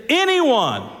 if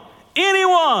anyone,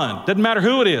 doesn't matter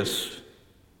who it is.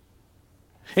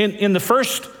 In the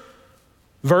first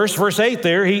verse, verse 8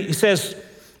 there, he says,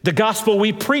 the gospel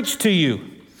we preach to you.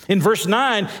 In verse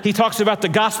 9, he talks about the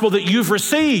gospel that you've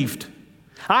received.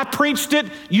 I preached it,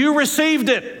 you received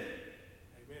it.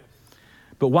 Amen.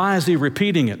 But why is he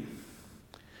repeating it?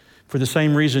 For the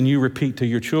same reason you repeat to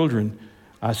your children,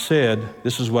 I said,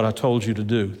 this is what I told you to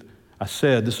do. I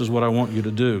said, this is what I want you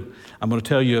to do. I'm going to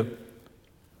tell you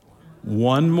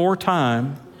one more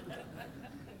time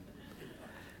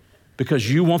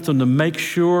because you want them to make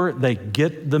sure they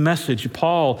get the message.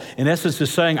 Paul, in essence,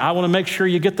 is saying, I want to make sure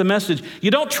you get the message. You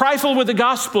don't trifle with the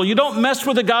gospel. You don't mess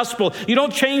with the gospel. You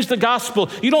don't change the gospel.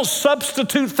 You don't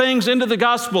substitute things into the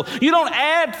gospel. You don't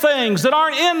add things that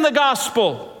aren't in the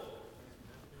gospel.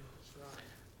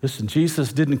 Listen,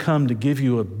 Jesus didn't come to give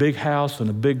you a big house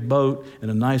and a big boat and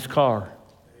a nice car. Amen.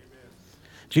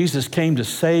 Jesus came to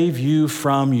save you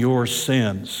from your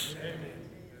sins. Amen.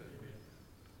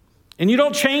 And you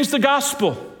don't change the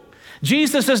gospel.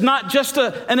 Jesus is not just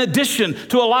an addition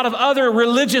to a lot of other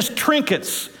religious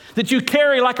trinkets that you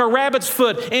carry like a rabbit's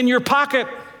foot in your pocket.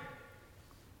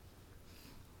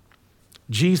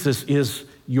 Jesus is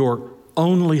your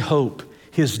only hope.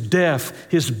 His death,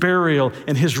 his burial,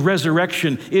 and his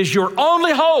resurrection is your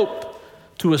only hope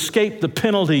to escape the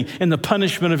penalty and the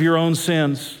punishment of your own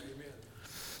sins. Amen.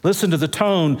 Listen to the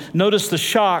tone. Notice the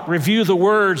shock. Review the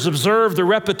words. Observe the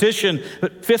repetition.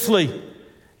 But fifthly,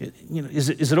 is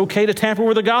it okay to tamper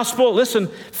with the gospel? Listen,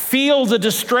 feel the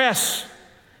distress.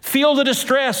 Feel the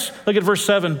distress. Look at verse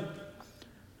 7.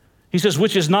 He says,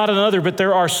 which is not another, but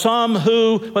there are some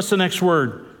who, what's the next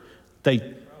word?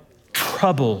 They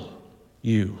trouble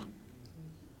you.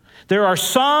 There are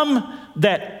some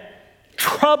that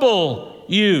trouble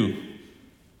you.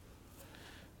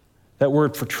 That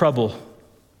word for trouble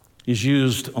is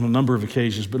used on a number of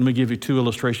occasions, but let me give you two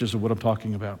illustrations of what I'm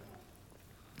talking about.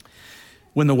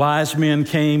 When the wise men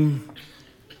came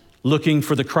looking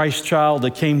for the Christ child,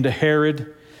 they came to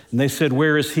Herod and they said,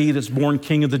 where is he that's born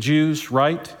king of the Jews,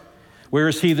 right? Where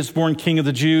is he that's born king of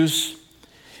the Jews?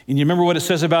 And you remember what it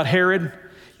says about Herod?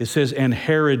 It says, and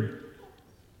Herod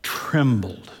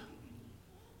trembled.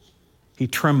 He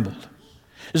trembled.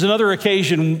 There's another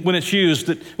occasion when it's used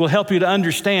that will help you to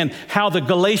understand how the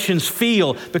Galatians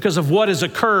feel because of what has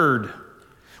occurred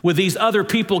with these other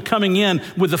people coming in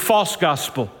with the false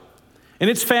gospel. And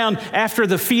it's found after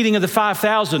the feeding of the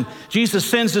 5,000. Jesus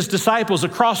sends his disciples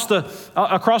across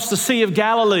the Sea of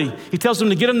Galilee. He tells them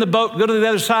to get in the boat, go to the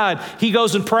other side. He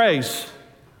goes and prays.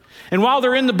 And while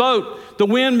they're in the boat, the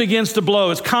wind begins to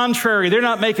blow. It's contrary. They're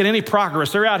not making any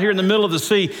progress. They're out here in the middle of the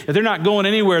sea, and they're not going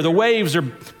anywhere. The waves are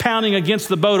pounding against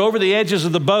the boat, over the edges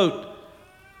of the boat.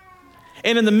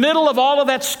 And in the middle of all of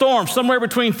that storm, somewhere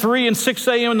between 3 and 6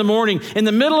 a.m. in the morning, in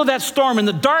the middle of that storm, in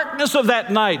the darkness of that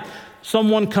night,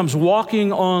 someone comes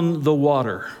walking on the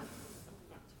water.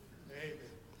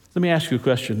 Let me ask you a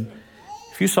question.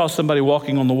 If you saw somebody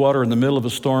walking on the water in the middle of a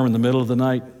storm in the middle of the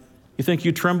night, you think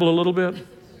you'd tremble a little bit?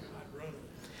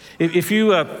 If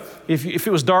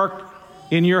it was dark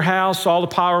in your house, all the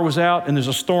power was out, and there's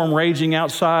a storm raging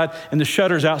outside, and the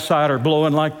shutters outside are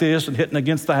blowing like this and hitting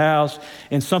against the house,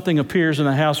 and something appears in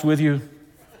the house with you,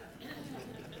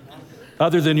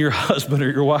 other than your husband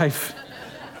or your wife,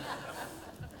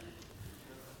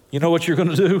 you know what you're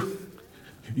going to do?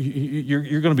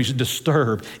 You're going to be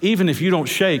disturbed. Even if you don't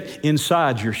shake,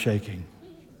 inside you're shaking.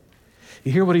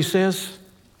 You hear what he says?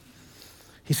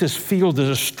 He says, feel the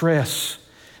distress.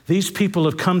 These people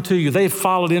have come to you. They've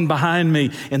followed in behind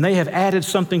me, and they have added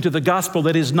something to the gospel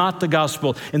that is not the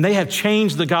gospel, and they have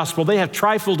changed the gospel. They have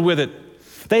trifled with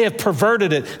it. They have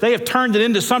perverted it. They have turned it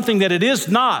into something that it is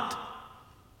not.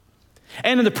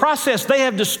 And in the process, they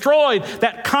have destroyed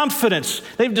that confidence.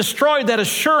 They've destroyed that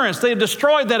assurance. They've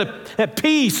destroyed that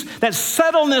peace, that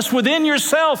settledness within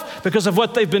yourself because of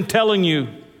what they've been telling you.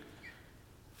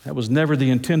 That was never the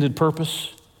intended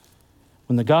purpose.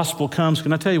 When the gospel comes,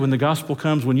 can I tell you, when the gospel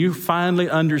comes, when you finally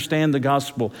understand the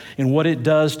gospel and what it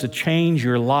does to change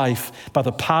your life by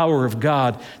the power of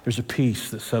God, there's a peace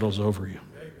that settles over you.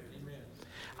 Amen.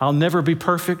 I'll never be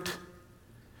perfect,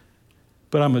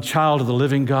 but I'm a child of the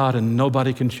living God and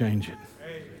nobody can change it.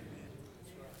 Amen.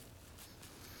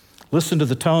 Listen to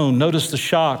the tone. Notice the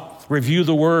shock. Review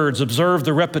the words. Observe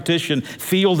the repetition.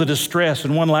 Feel the distress.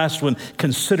 And one last one,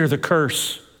 consider the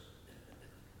curse.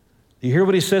 You hear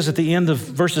what he says at the end of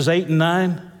verses 8 and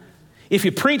 9? If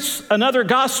you preach another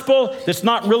gospel that's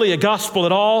not really a gospel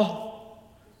at all,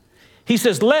 he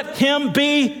says, let him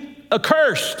be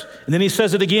accursed. And then he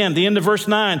says it again, the end of verse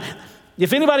 9.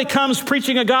 If anybody comes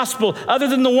preaching a gospel other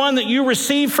than the one that you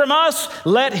received from us,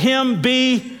 let him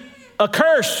be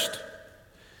accursed.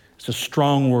 It's a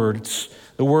strong word. It's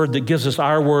the word that gives us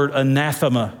our word,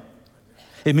 anathema.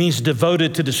 It means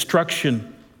devoted to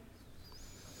destruction.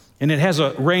 And it has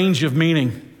a range of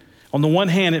meaning. On the one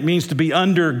hand, it means to be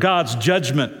under God's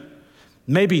judgment,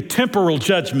 maybe temporal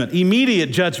judgment,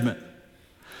 immediate judgment.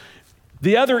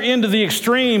 The other end of the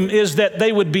extreme is that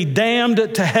they would be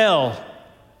damned to hell.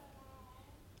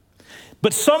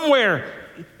 But somewhere,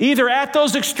 either at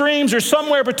those extremes or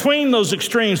somewhere between those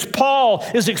extremes, Paul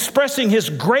is expressing his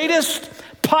greatest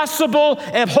possible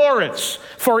abhorrence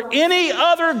for any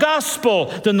other gospel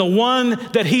than the one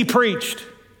that he preached.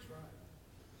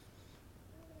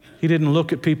 He didn't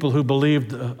look at people who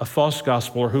believed a false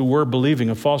gospel or who were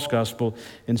believing a false gospel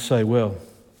and say, well,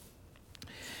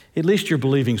 at least you're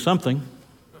believing something.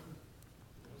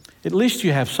 At least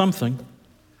you have something.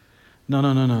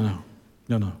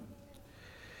 No.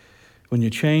 When you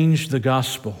change the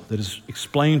gospel that is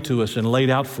explained to us and laid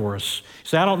out for us. You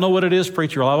say, I don't know what it is,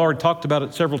 preacher. Well, I've already talked about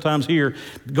it several times here.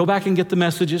 Go back and get the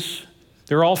messages.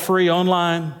 They're all free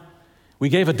online. We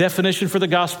gave a definition for the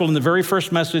gospel in the very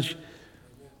first message.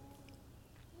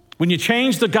 When you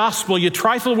change the gospel, you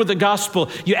trifle with the gospel,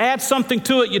 you add something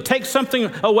to it, you take something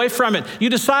away from it.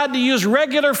 You decide to use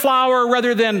regular flour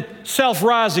rather than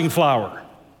self-rising flour.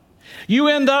 You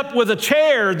end up with a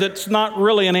chair that's not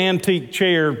really an antique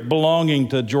chair belonging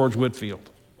to George Whitefield.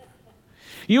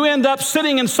 You end up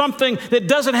sitting in something that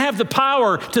doesn't have the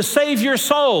power to save your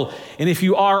soul. And if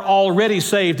you are already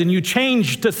saved and you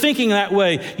change to thinking that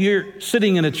way, you're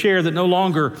sitting in a chair that no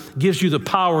longer gives you the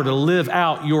power to live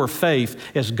out your faith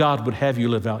as God would have you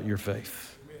live out your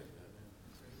faith.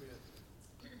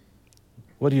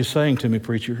 What are you saying to me,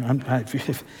 preacher?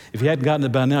 If you hadn't gotten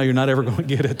it by now, you're not ever going to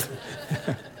get it.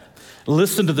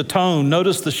 Listen to the tone,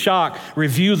 notice the shock,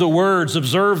 review the words,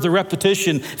 observe the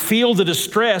repetition, feel the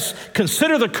distress,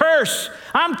 consider the curse.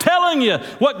 I'm telling you,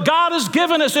 what God has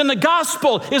given us in the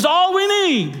gospel is all we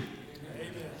need. Amen.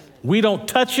 We don't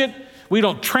touch it, we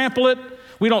don't trample it,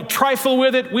 we don't trifle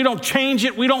with it, we don't change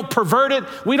it, we don't pervert it,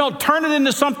 we don't turn it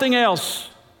into something else.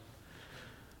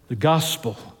 The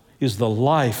gospel is the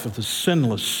life of the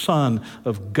sinless Son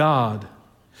of God,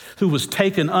 who was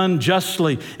taken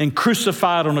unjustly and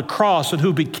crucified on a cross and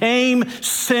who became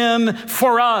sin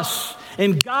for us.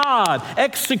 And God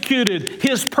executed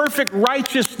his perfect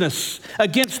righteousness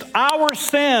against our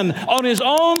sin on his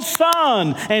own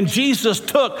Son. And Jesus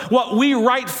took what we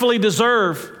rightfully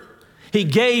deserve. He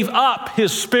gave up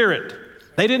his spirit.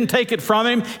 They didn't take it from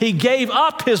him. He gave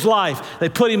up his life. They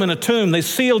put him in a tomb. They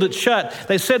sealed it shut.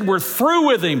 They said, we're through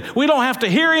with him. We don't have to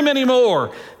hear him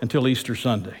anymore until Easter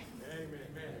Sunday.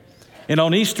 And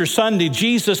on Easter Sunday,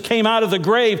 Jesus came out of the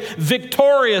grave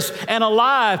victorious and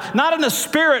alive, not in a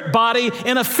spirit body,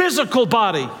 in a physical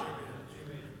body.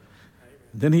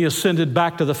 Then he ascended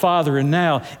back to the Father, and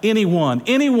now anyone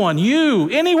can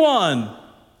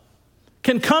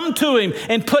come to him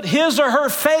and put his or her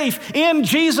faith in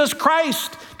Jesus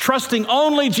Christ, trusting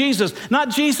only Jesus. Not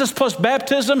Jesus plus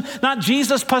baptism, not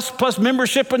Jesus plus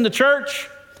membership in the church.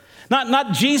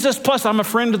 Not Jesus plus I'm a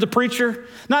friend of the preacher.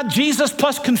 Not Jesus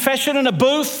plus confession in a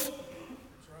booth.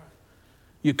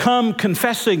 You come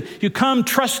confessing, you come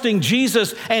trusting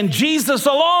Jesus and Jesus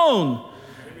alone.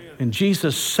 And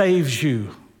Jesus saves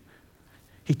you.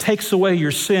 He takes away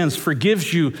your sins,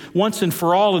 forgives you once and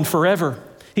for all and forever.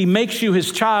 He makes you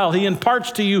his child. He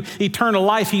imparts to you eternal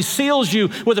life. He seals you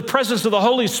with the presence of the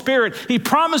Holy Spirit. He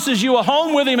promises you a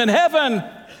home with him in heaven.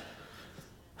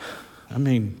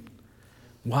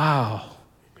 Wow.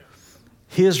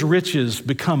 His riches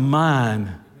become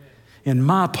mine. In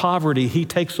my poverty, he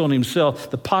takes on himself.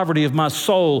 The poverty of my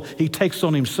soul, he takes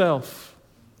on himself.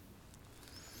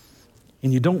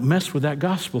 And you don't mess with that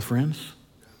gospel, friends.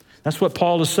 That's what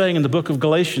Paul is saying in the book of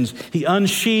Galatians. He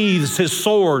unsheathes his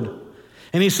sword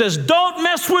and he says, don't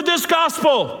mess with this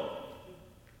gospel.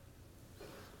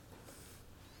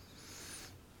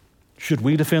 Should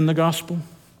we defend the gospel?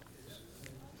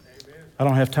 I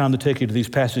don't have time to take you to these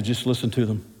passages. Listen to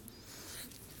them.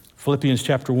 Philippians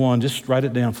chapter 1, just write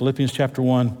it down. Philippians chapter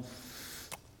 1,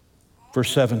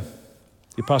 verse 7.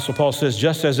 The Apostle Paul says,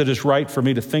 just as it is right for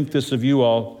me to think this of you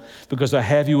all, because I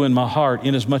have you in my heart,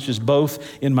 inasmuch as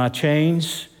both in my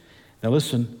chains, now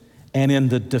listen, and in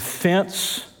the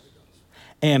defense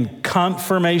and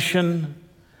confirmation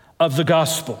of the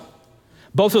gospel.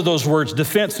 Both of those words,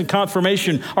 defense and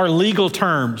confirmation, are legal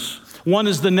terms. One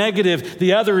is the negative,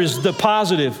 the other is the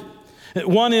positive.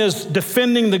 One is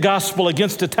defending the gospel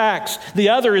against attacks. The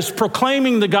other is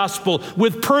proclaiming the gospel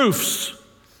with proofs,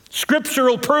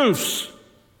 scriptural proofs.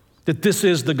 that this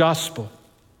is the gospel.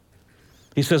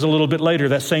 He says a little bit later,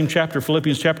 that same chapter,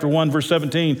 Philippians chapter 1, verse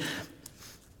 17,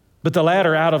 but the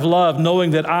latter out of love,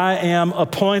 knowing that I am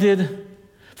appointed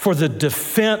for the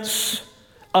defense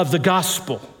of the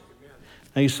gospel.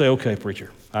 Now you say, okay,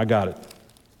 preacher, I got it.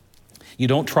 You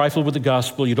don't trifle with the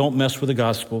gospel. You don't mess with the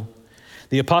gospel.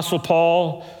 The Apostle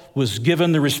Paul was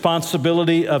given the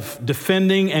responsibility of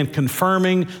defending and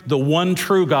confirming the one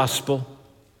true gospel,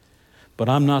 but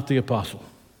I'm not the apostle.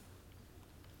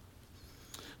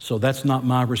 So that's not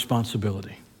my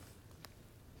responsibility.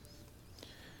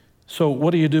 So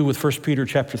what do you do with 1 Peter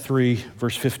chapter 3,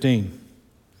 verse 15?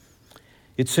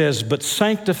 It says, but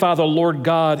sanctify the Lord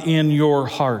God in your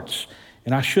hearts.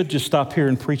 And I should just stop here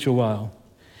and preach a while,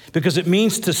 because it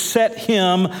means to set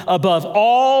him above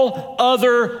all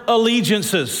other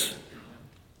allegiances.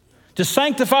 To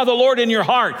sanctify the Lord in your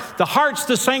heart. The heart's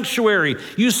the sanctuary.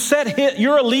 You set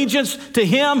your allegiance to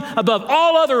him above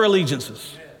all other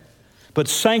allegiances. But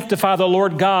sanctify the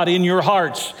Lord God in your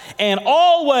hearts, and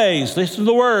always, listen to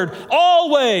the word,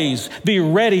 always be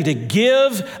ready to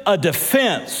give a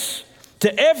defense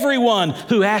to everyone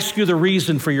who asks you the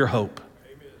reason for your hope.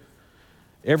 Amen.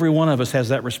 Every one of us has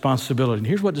that responsibility. And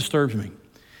here's what disturbs me.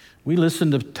 We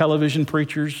listen to television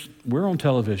preachers. We're on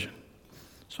television.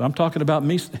 So I'm talking about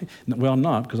me. Well, I'm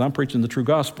not, because I'm preaching the true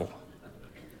gospel.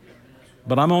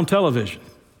 But I'm on television.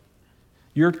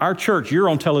 Our church, you're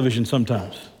on television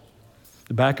sometimes.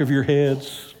 The back of your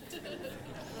heads,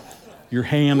 your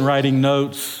handwriting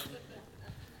notes,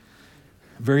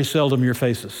 very seldom your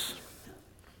faces.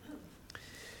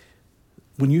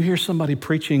 When you hear somebody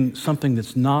preaching something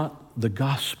that's not the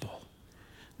gospel,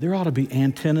 there ought to be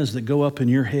antennas that go up in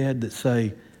your head that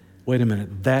say, wait a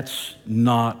minute, that's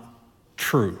not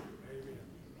true.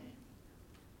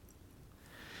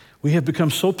 We have become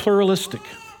so pluralistic.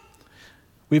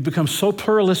 We've become so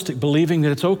pluralistic, believing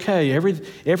that it's okay.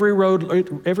 Every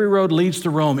road leads to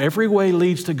Rome. Every way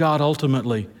leads to God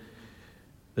ultimately.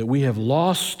 That we have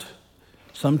lost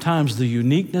sometimes the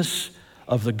uniqueness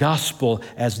of the gospel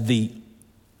as the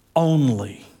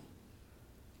only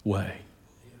way.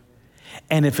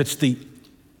 And if it's the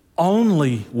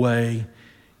only way,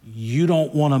 you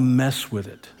don't want to mess with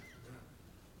it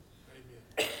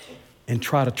and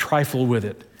try to trifle with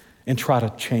it and try to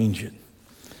change it.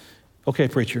 Okay,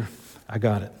 preacher, I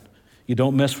got it. You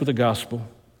don't mess with the gospel.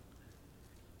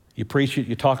 You preach it,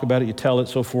 you talk about it, you tell it,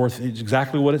 so forth. It's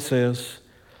exactly what it says.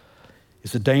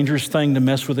 It's a dangerous thing to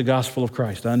mess with the gospel of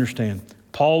Christ. I understand.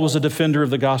 Paul was a defender of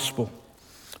the gospel.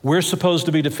 We're supposed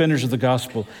to be defenders of the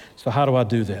gospel. So how do I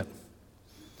do that?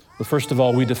 Well, first of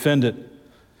all, we defend it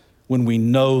when we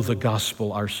know the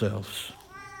gospel ourselves.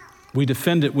 We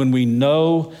defend it when we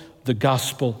know the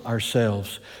gospel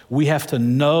ourselves. We have to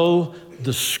know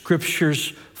the scriptures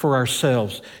for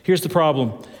ourselves. Here's the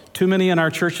problem. Too many in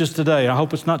our churches today, I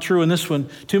hope it's not true in this one,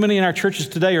 too many in our churches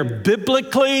today are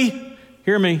biblically,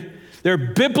 hear me, they're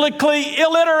biblically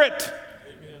illiterate.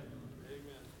 Amen.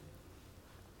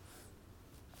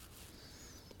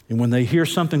 And when they hear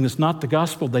something that's not the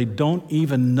gospel, they don't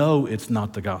even know it's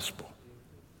not the gospel.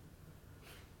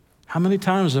 How many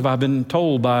times have I been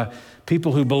told by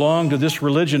people who belong to this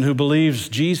religion who believes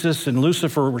Jesus and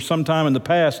Lucifer were sometime in the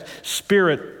past,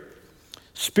 spirit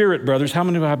brothers, how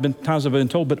many times have I been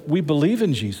told, but we believe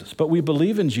in Jesus, but we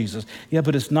believe in Jesus. Yeah,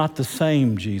 but it's not the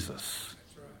same Jesus.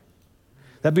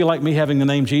 That'd be like me having the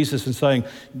name Jesus and saying,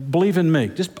 believe in me,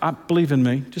 believe in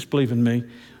me, just believe in me.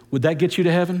 Would that get you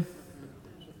to heaven?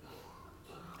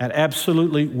 It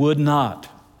absolutely would not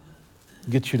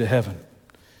get you to heaven.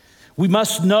 We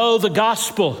must know the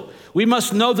gospel. We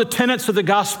must know the tenets of the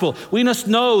gospel. We must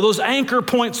know those anchor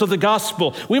points of the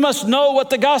gospel. We must know what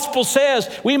the gospel says.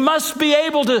 We must be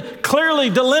able to clearly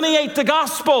delineate the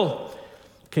gospel.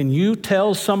 Can you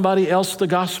tell somebody else the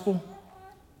gospel?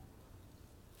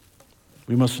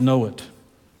 We must know it.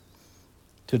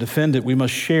 To defend it, we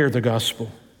must share the gospel.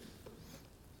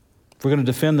 If we're going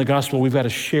to defend the gospel, we've got to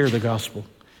share the gospel.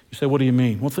 You say, what do you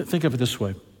mean? Well, think of it this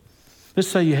way. Let's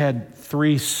say you had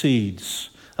 3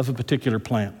 seeds of a particular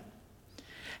plant.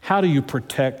 How do you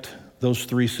protect those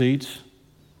 3 seeds?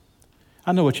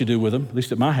 I know what you do with them, at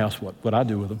least at my house, what I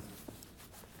do with them.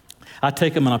 I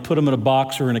take them and I put them in a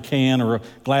box or in a can or a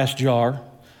glass jar.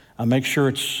 I make sure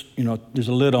it's, there's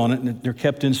a lid on it and they're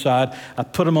kept inside. I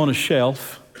put them on a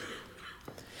shelf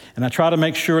and I try to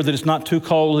make sure that it's not too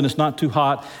cold and it's not too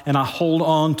hot, and I hold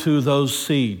on to those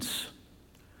seeds.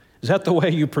 Is that the way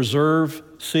you preserve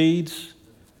seeds?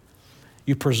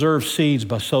 You preserve seeds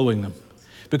by sowing them.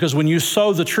 Because when you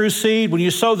sow the true seed, when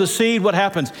you sow the seed, what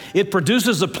happens? It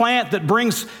produces a plant that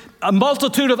brings a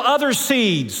multitude of other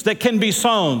seeds that can be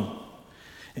sown.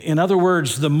 In other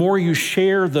words, the more you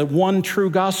share the one true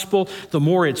gospel, the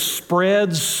more it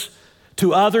spreads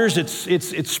to others.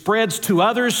 It spreads to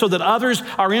others so that others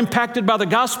are impacted by the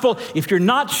gospel. If you're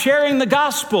not sharing the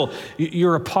gospel,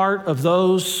 you're a part of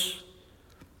those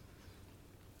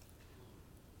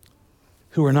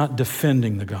who are not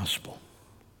defending the gospel.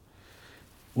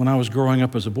 When I was growing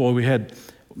up as a boy, we had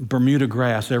Bermuda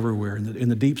grass everywhere. In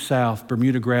the deep south,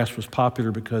 Bermuda grass was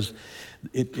popular because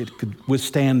it could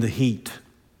withstand the heat.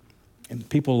 And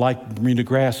people liked Bermuda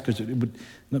grass because it would,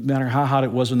 no matter how hot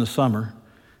it was in the summer,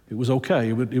 it was okay.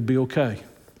 It would be okay.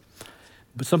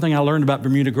 But something I learned about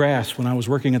Bermuda grass when I was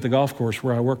working at the golf course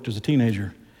where I worked as a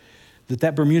teenager,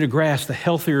 that Bermuda grass, the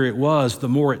healthier it was, the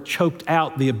more it choked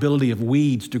out the ability of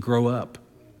weeds to grow up.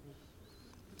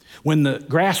 When the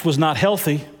grass was not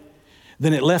healthy,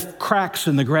 then it left cracks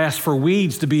in the grass for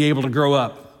weeds to be able to grow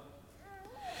up.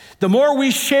 The more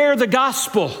we share the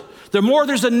gospel, the more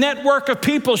there's a network of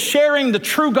people sharing the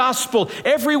true gospel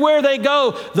everywhere they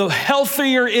go, the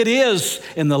healthier it is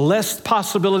and the less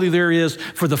possibility there is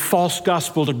for the false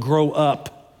gospel to grow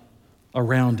up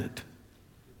around it.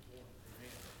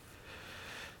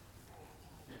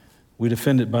 We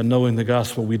defend it by knowing the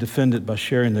gospel. We defend it by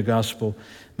sharing the gospel.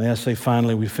 May I say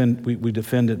finally, we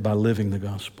defend it by living the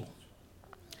gospel.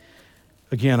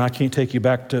 Again, I can't take you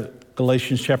back to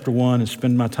Galatians chapter 1 and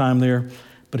spend my time there,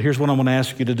 but here's what I'm going to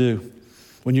ask you to do.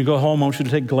 When you go home, I want you to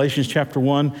take Galatians chapter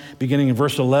 1, beginning in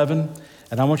verse 11,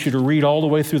 and I want you to read all the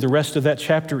way through the rest of that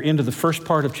chapter into the first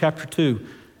part of chapter 2.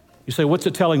 You say, what's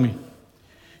it telling me?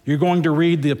 You're going to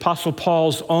read the Apostle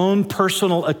Paul's own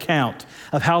personal account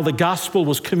of how the gospel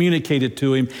was communicated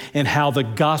to him and how the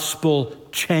gospel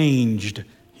changed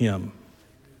him.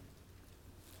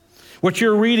 What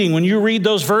you're reading when you read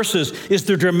those verses is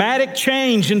the dramatic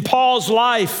change in Paul's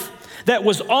life that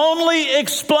was only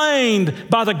explained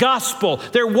by the gospel.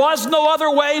 There was no other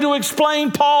way to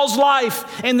explain Paul's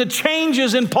life and the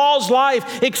changes in Paul's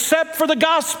life except for the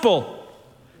gospel.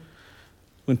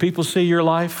 When people see your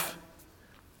life,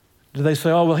 do they say,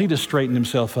 oh, well, he just straightened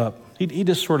himself up. He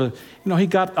just sort of, he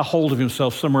got a hold of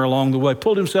himself somewhere along the way,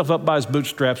 pulled himself up by his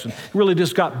bootstraps and really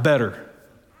just got better?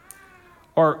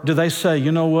 Or do they say,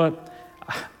 you know what?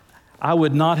 I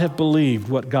would not have believed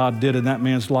what God did in that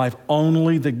man's life.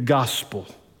 Only the gospel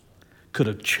could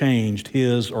have changed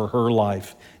his or her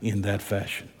life in that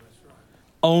fashion.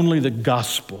 Only the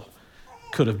gospel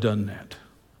could have done that.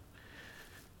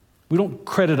 We don't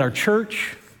credit our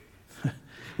church.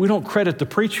 We don't credit the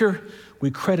preacher.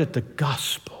 We credit the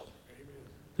gospel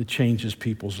that changes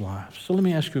people's lives. So let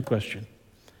me ask you a question.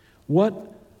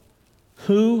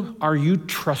 Who are you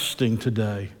trusting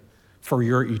today for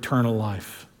your eternal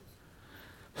life?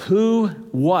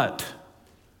 What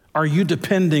are you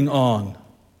depending on?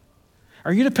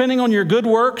 Are you depending on your good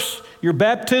works, your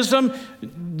baptism,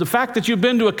 the fact that you've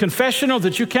been to a confessional,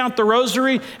 that you count the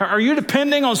rosary? Are you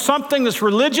depending on something that's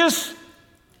religious?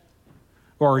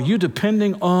 Or are you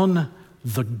depending on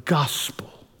the gospel?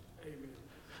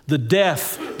 The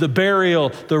death, the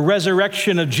burial, the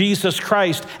resurrection of Jesus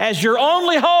Christ as your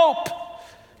only hope.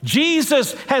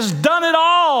 Jesus has done it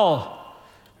all.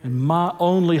 And my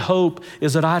only hope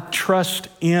is that I trust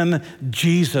in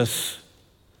Jesus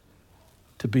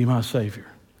to be my Savior.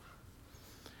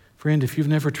 Friend, if you've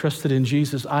never trusted in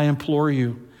Jesus, I implore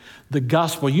you, the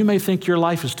gospel, you may think your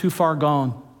life is too far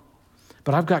gone,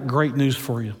 but I've got great news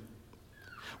for you.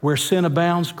 Where sin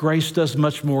abounds, grace does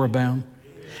much more abound.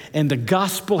 And the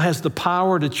gospel has the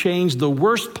power to change the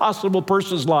worst possible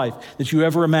person's life that you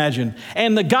ever imagined.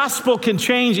 And the gospel can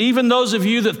change even those of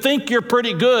you that think you're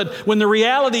pretty good, when the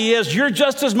reality is you're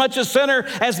just as much a sinner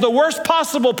as the worst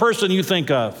possible person you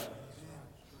think of.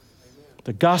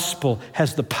 The gospel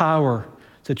has the power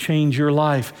to change your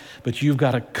life, but you've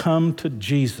got to come to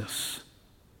Jesus,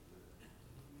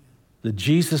 the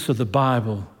Jesus of the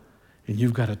Bible, and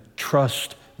you've got to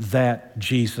trust that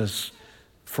Jesus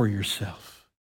for yourself.